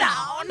gon' get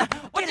down?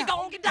 What you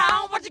gon' get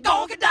down? What you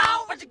gon' get down?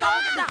 What you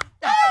gon' get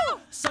down?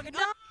 Suck it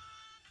down.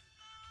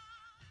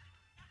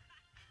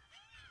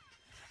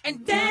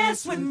 And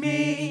dance with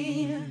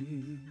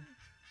me.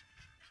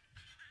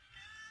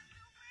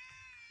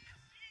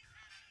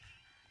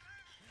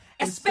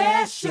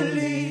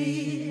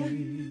 Especially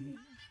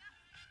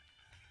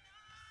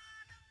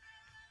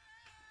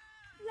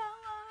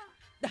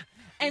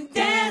and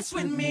dance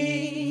with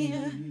me.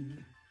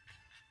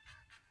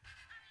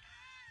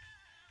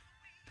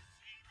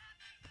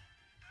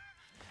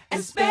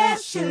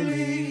 Especially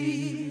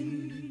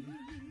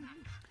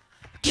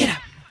get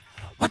up.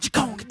 What you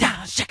gon' get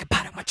down? Shake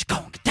about it, what you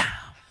gon' get down?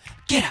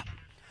 Get up.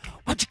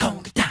 What you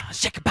gon' get down?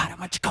 Shake about it,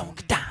 what you gon'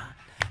 get down?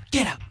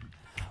 Get up.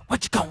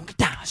 What you gon' get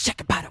down?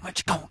 Shake about it, what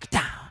you gon' get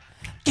down?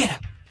 Get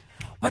up.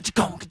 What you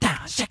gon' get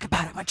down? Shake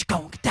about it, what you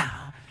gon' get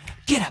down?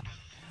 Get up.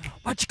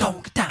 What you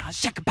gon' get down?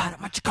 Shake about it, what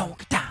you gon' get down? Get up. What you gon' get down? Shake about it, what you gon'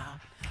 get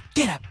down? Get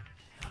up.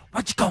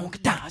 What you gon'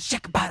 get down?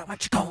 Shake about it,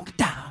 what you gon'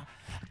 get down?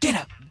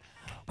 Get up.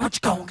 What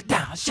you gon' get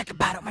down? Shake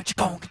about it, what you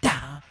gon' get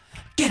down?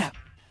 Get up.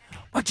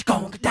 What you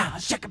gon' get down?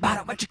 Shake about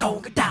it, what you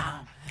gon' get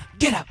down?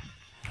 Get up.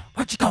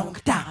 What you gon'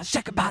 get down?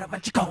 Shake about it,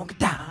 what you gon' get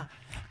down?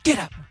 Get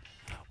up.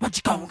 What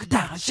you gon' get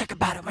down? Shake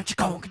about it, what you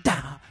gon' get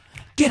down?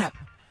 Get up.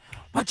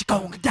 What you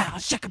gon' get down?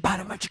 Shake about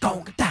it, what you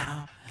gon' get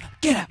down?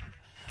 Get up.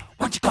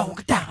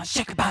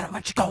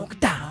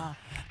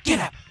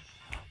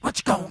 What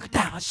you gon' get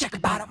down? Shake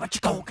about it, what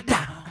you gon' get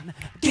down?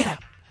 Get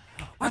up.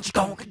 What you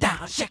gon' get down?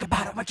 Shake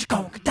about it, what you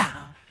gon' get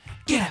down?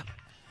 Get up.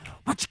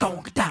 What you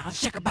gon' get down?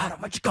 Shake about it,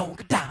 what you gon'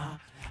 get down?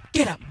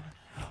 Get up.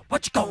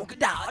 What you gon' get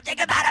down?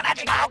 Shake about it, what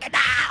you gon' get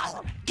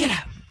down? Get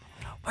up.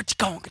 What you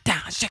gon' get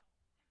down? Shake.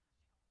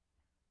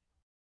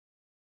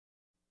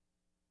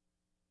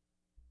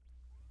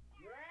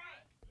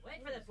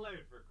 Wait for the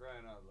flute, for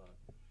crying out loud.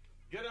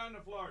 Get on the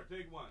floor.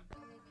 Take one.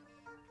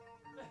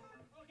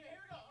 Okay, here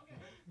we go. Okay.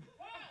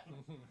 One.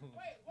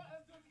 Wait, what?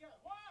 Let's do it together.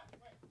 One.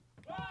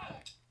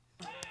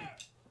 Wait.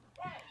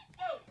 One.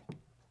 Two.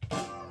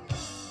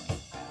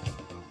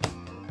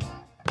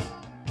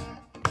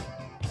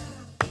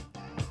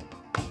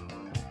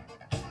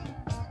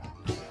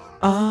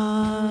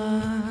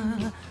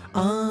 One.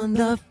 On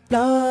the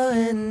floor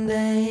and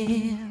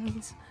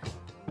dance.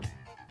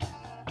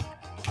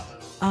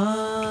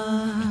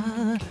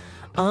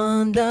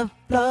 On the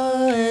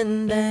floor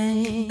and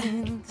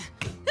dance.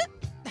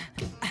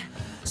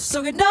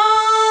 So get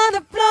on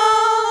the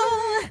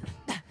floor,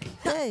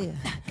 hey,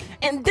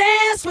 and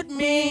dance with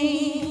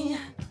me.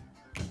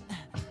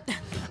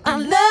 I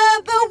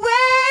love the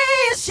way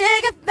you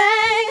shake a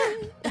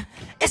thing,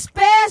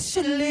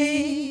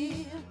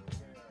 especially.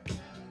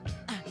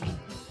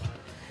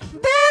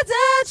 There's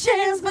a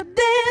chance for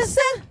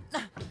dancing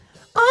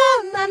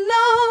all night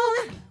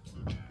long.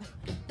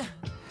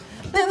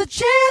 There's a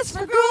chance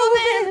for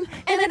grooving,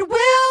 and it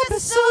will be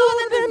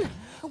soothing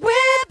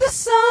with the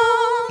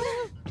song.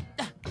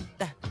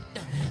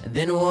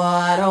 Then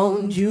why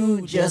don't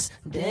you just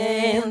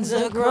dance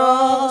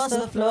across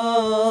the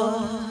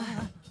floor?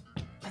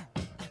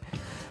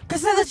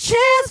 'Cause there's a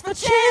chance for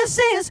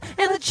chances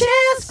and a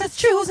chance for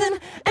choosing,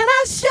 and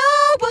I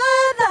sure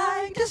would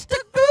like just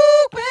to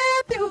groove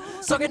with you.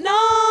 So get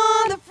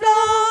on the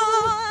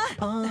floor,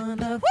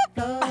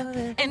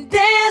 and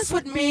dance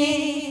with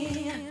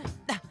me.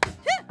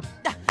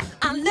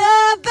 I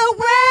love the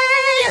way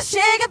you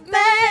shake a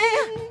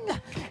thing,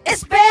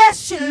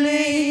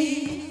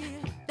 especially.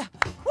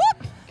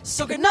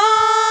 So get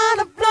on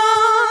the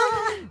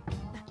floor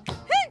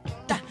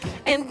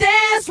and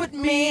dance with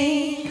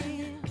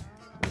me.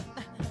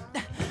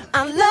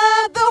 I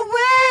love the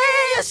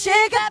way you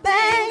shake a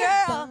thing,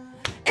 girl,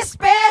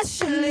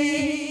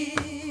 especially.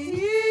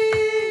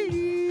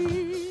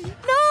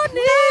 No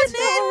need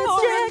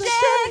for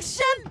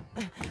rejection.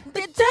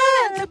 They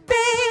turn the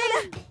beat.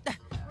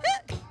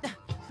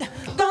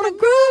 Gonna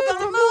groove,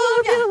 gonna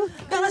move you,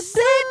 gonna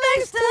say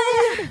things to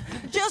you.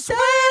 Just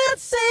wait and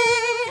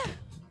see.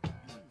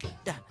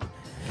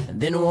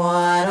 Then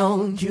why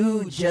don't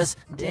you just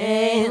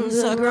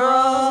dance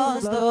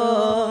across the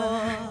floor?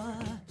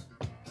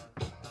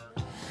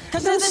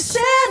 'Cause there's a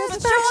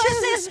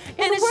satisfaction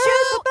in it's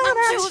you I'm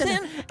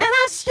choosing, and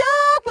I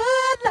sure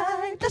would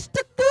like just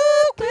to go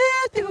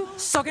with you.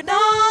 So get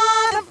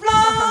on the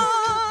floor,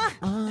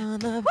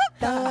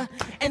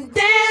 and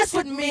dance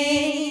with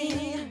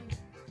me.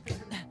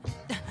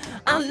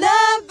 I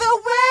love the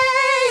way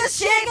you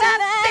shake that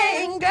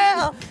thing,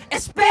 girl,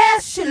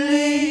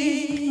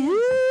 especially.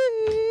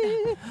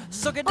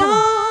 So get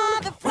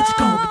on the floor. Once you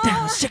gon' get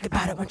down, shake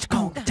about it. Once you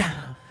gon' get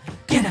down,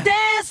 get up.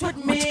 Dance with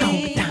me. Once you gon'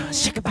 get down,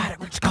 shake about it.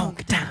 Once you gon'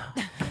 get down,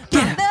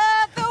 get up.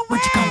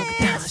 Once you gon' get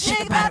down,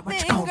 shake about it.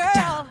 Once you gon' get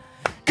down,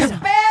 get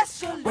up.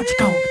 Once you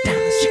gon' get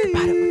down, shake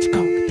about it. Once you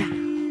gon' get down.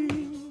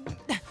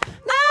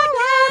 I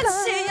wanna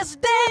see us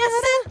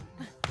dancing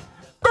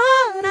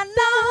all night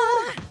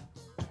long.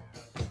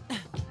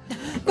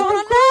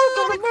 Gonna love,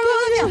 gonna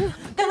groove you,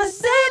 gonna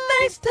say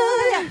things to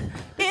you.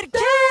 It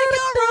can't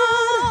go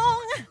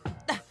wrong.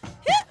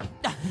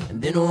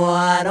 Then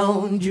why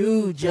don't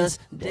you just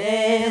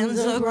dance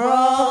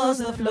across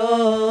the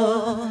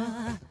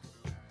floor?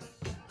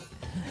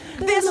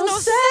 There's no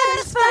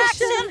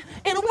satisfaction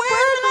in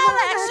words or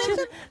action,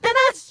 and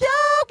I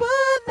sure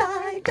would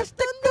like just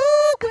to go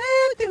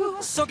with you.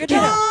 So get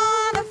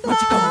on the floor.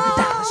 Once you gon' get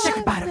down, shake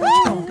your body. Once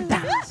you gon' get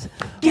down,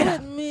 get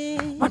up.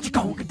 Once you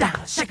gon' get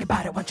down, shake your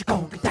body. Once you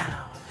gon' get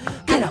down,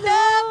 get up.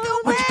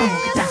 Once you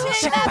gon' get down,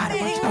 shake your body.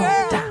 Once you gon'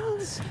 get down,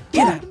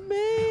 get up.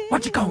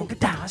 Once you gon' get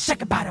down, shake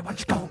your body.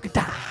 Once you gon' get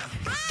down,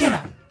 get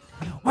up.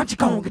 Once you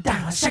gon' get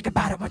down, shake your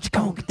body. Once you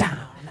gon' get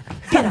down,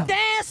 get up.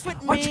 Dance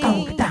with me. Once you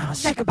gon' get down,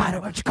 shake your body.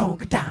 Once you gon'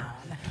 get down,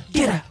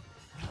 get up.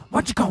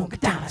 Once you gon' get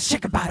down,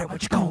 shake your body.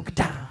 Once you gon' get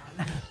down,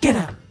 get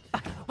up.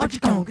 Once you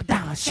gon' get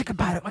down, shake your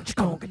body. Once you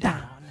gon' get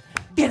down,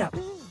 get up.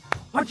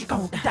 Once you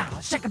gon' get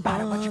down, shake your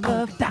body. Once you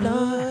gon' get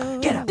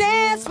down, get up.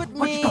 Dance with me.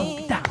 Once you gon'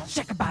 get down,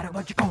 shake your body.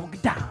 Once you gon'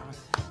 get down,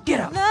 get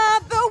up.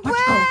 Love the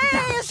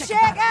way you shake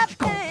that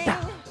thing.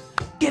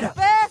 Get up.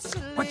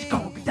 Once you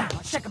gon' get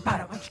down, shake your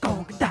body. Once you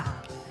gon' get down,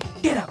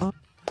 get up.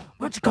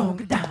 Once you gon'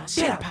 get down,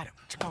 get up.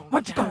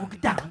 Once you gon'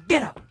 get down,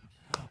 get up.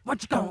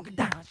 Once you gon' get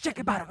down, shake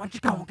your body. Once you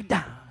gon' get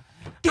down,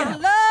 get up. I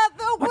love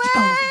the way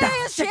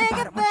you shake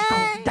your body.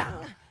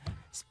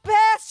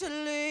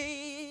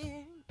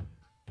 Especially.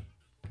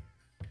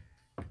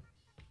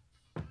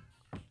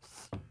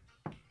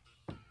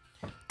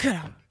 Get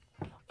up.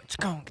 Once you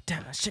gon' get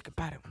down, shake your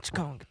body. Once you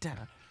gon' get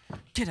down,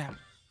 get up.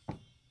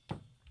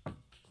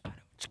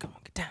 Once you gon'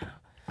 get down,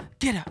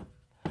 get up.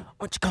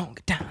 Once you gon'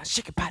 get down,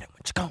 shake your body.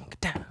 Once you gon'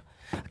 get down,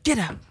 get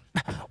up.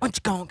 Once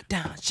you gon' get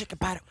down, shake your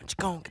body. Once you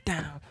gon' get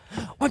down,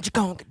 once you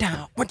gon' get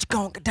down, once you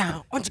gon' get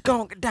down, once you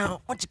gon' get down,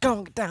 once you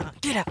gon' get down,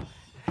 get up.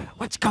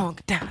 Once you gon'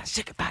 get down,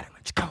 shake your body.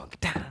 Once you gon'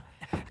 get down,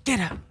 get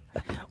up.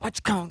 Once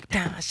you gon' get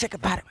down, shake your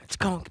body. Once you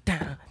gon' get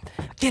down,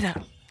 get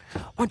up.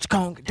 Once you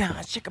gon' get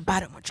down, shake your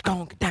body. Once you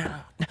gon' get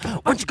down,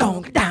 What you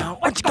gonna get down?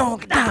 What you gonna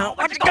get down?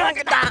 What you gonna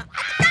get down?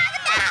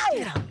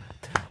 Get up.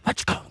 What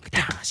you gonna get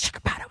down? Shake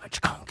about it. What you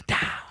gonna get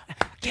down?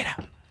 Get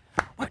up.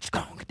 What you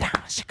gonna get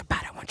down? Shake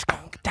about it. What you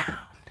gonna get down?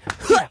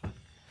 Get up.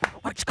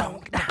 What you gonna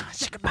get down?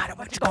 Shake about it.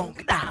 What you gonna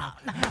get down?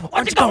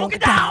 What you gonna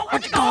get down?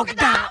 What you gonna get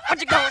down? What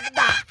you gonna get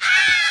down?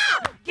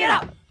 Get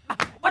up.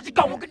 What you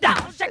gonna get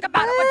down? Shake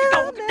about it. What you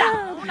gonna get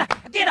down?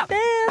 Get up.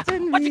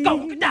 What you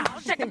gonna get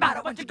down? Shake about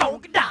it. What you gonna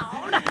get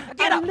down?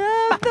 Get up.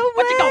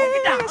 What you gonna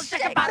get down?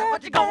 Shake about it.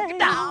 What you gonna get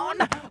down?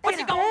 What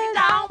you gonna get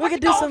down? We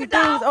could do some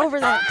things over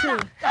that too.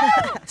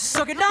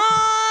 So get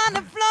on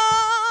the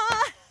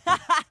floor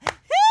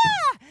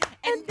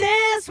and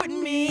dance with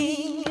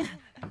me.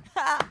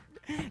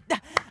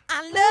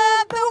 I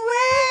love the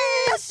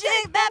way you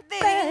shake that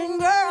thing,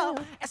 girl,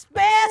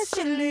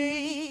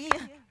 especially.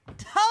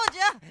 Told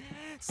ya.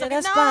 So Yeah,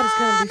 that spot is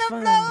gonna be get on fun.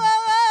 the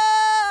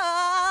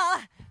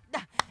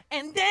floor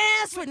and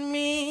dance with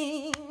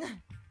me.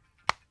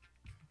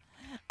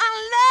 I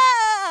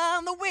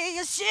love the way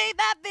you shake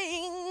that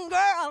thing,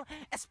 girl,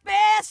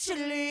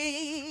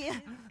 especially.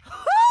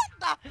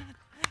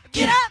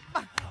 Get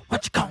up.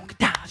 What you gonna get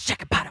down?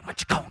 Shake about it. What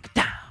you gonna get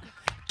down?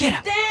 Get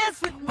up.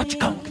 Dance with me. What you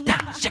gonna get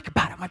down? Shake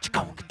about it. What you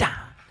gonna get down?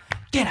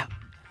 Get up.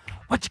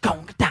 What you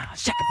gonna get down?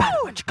 Shake about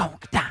it. What you gonna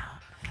get down?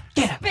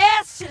 Get up.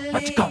 Especially.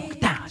 What you gonna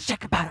get down?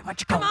 Shake about it. What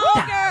you gonna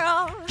get down?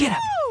 Girl. Get up.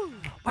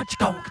 What you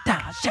gonna get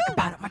down? Shake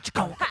about it. What you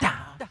gonna get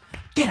down?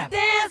 Get up.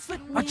 Dance with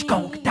me. What you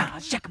gonna get down?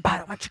 Shake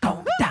about it. What you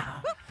gonna get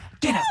down?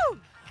 Get up.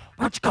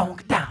 What you gonna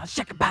get down?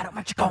 Shake about it.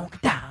 What you gonna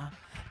get down?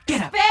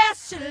 Get up.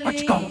 Especially. What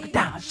you gonna get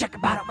down? Shake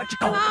about it. What you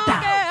gonna get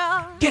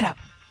down? Get up.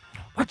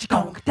 What you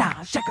gonna get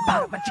down? Shake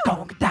about it. What you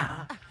gonna get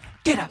down?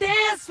 Get up.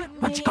 Dance with me.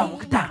 What you gonna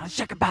get down?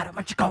 Shake about it.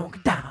 What you gonna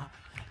get down?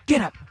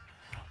 Get up.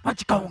 What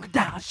you gonna get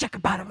down? Shake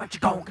about it. What you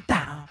gonna get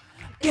down?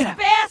 Get up.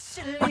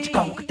 What you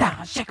gonna get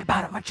down? Shake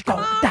about it. What you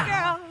gonna get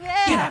down?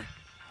 Get up.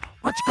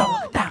 What you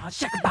gonna get down?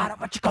 Shake about it.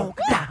 What you gonna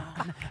get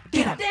down?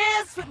 Get up.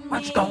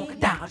 What you gonna get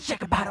down?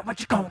 Shake about it. What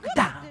you gonna get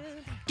down?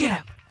 Get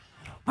up.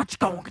 What you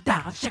gonna get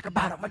down? Shake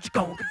about it. What you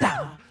gonna get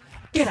down?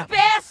 Get up.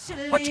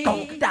 What you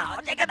gonna get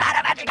down? Shake about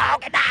it. What you gonna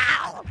get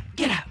down?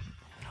 Get up.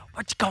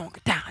 What you gonna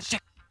get down?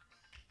 Shake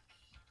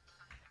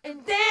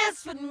and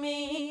dance with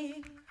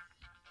me.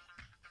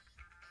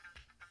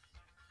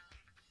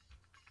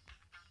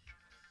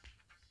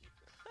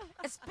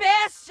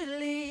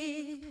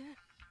 Especially.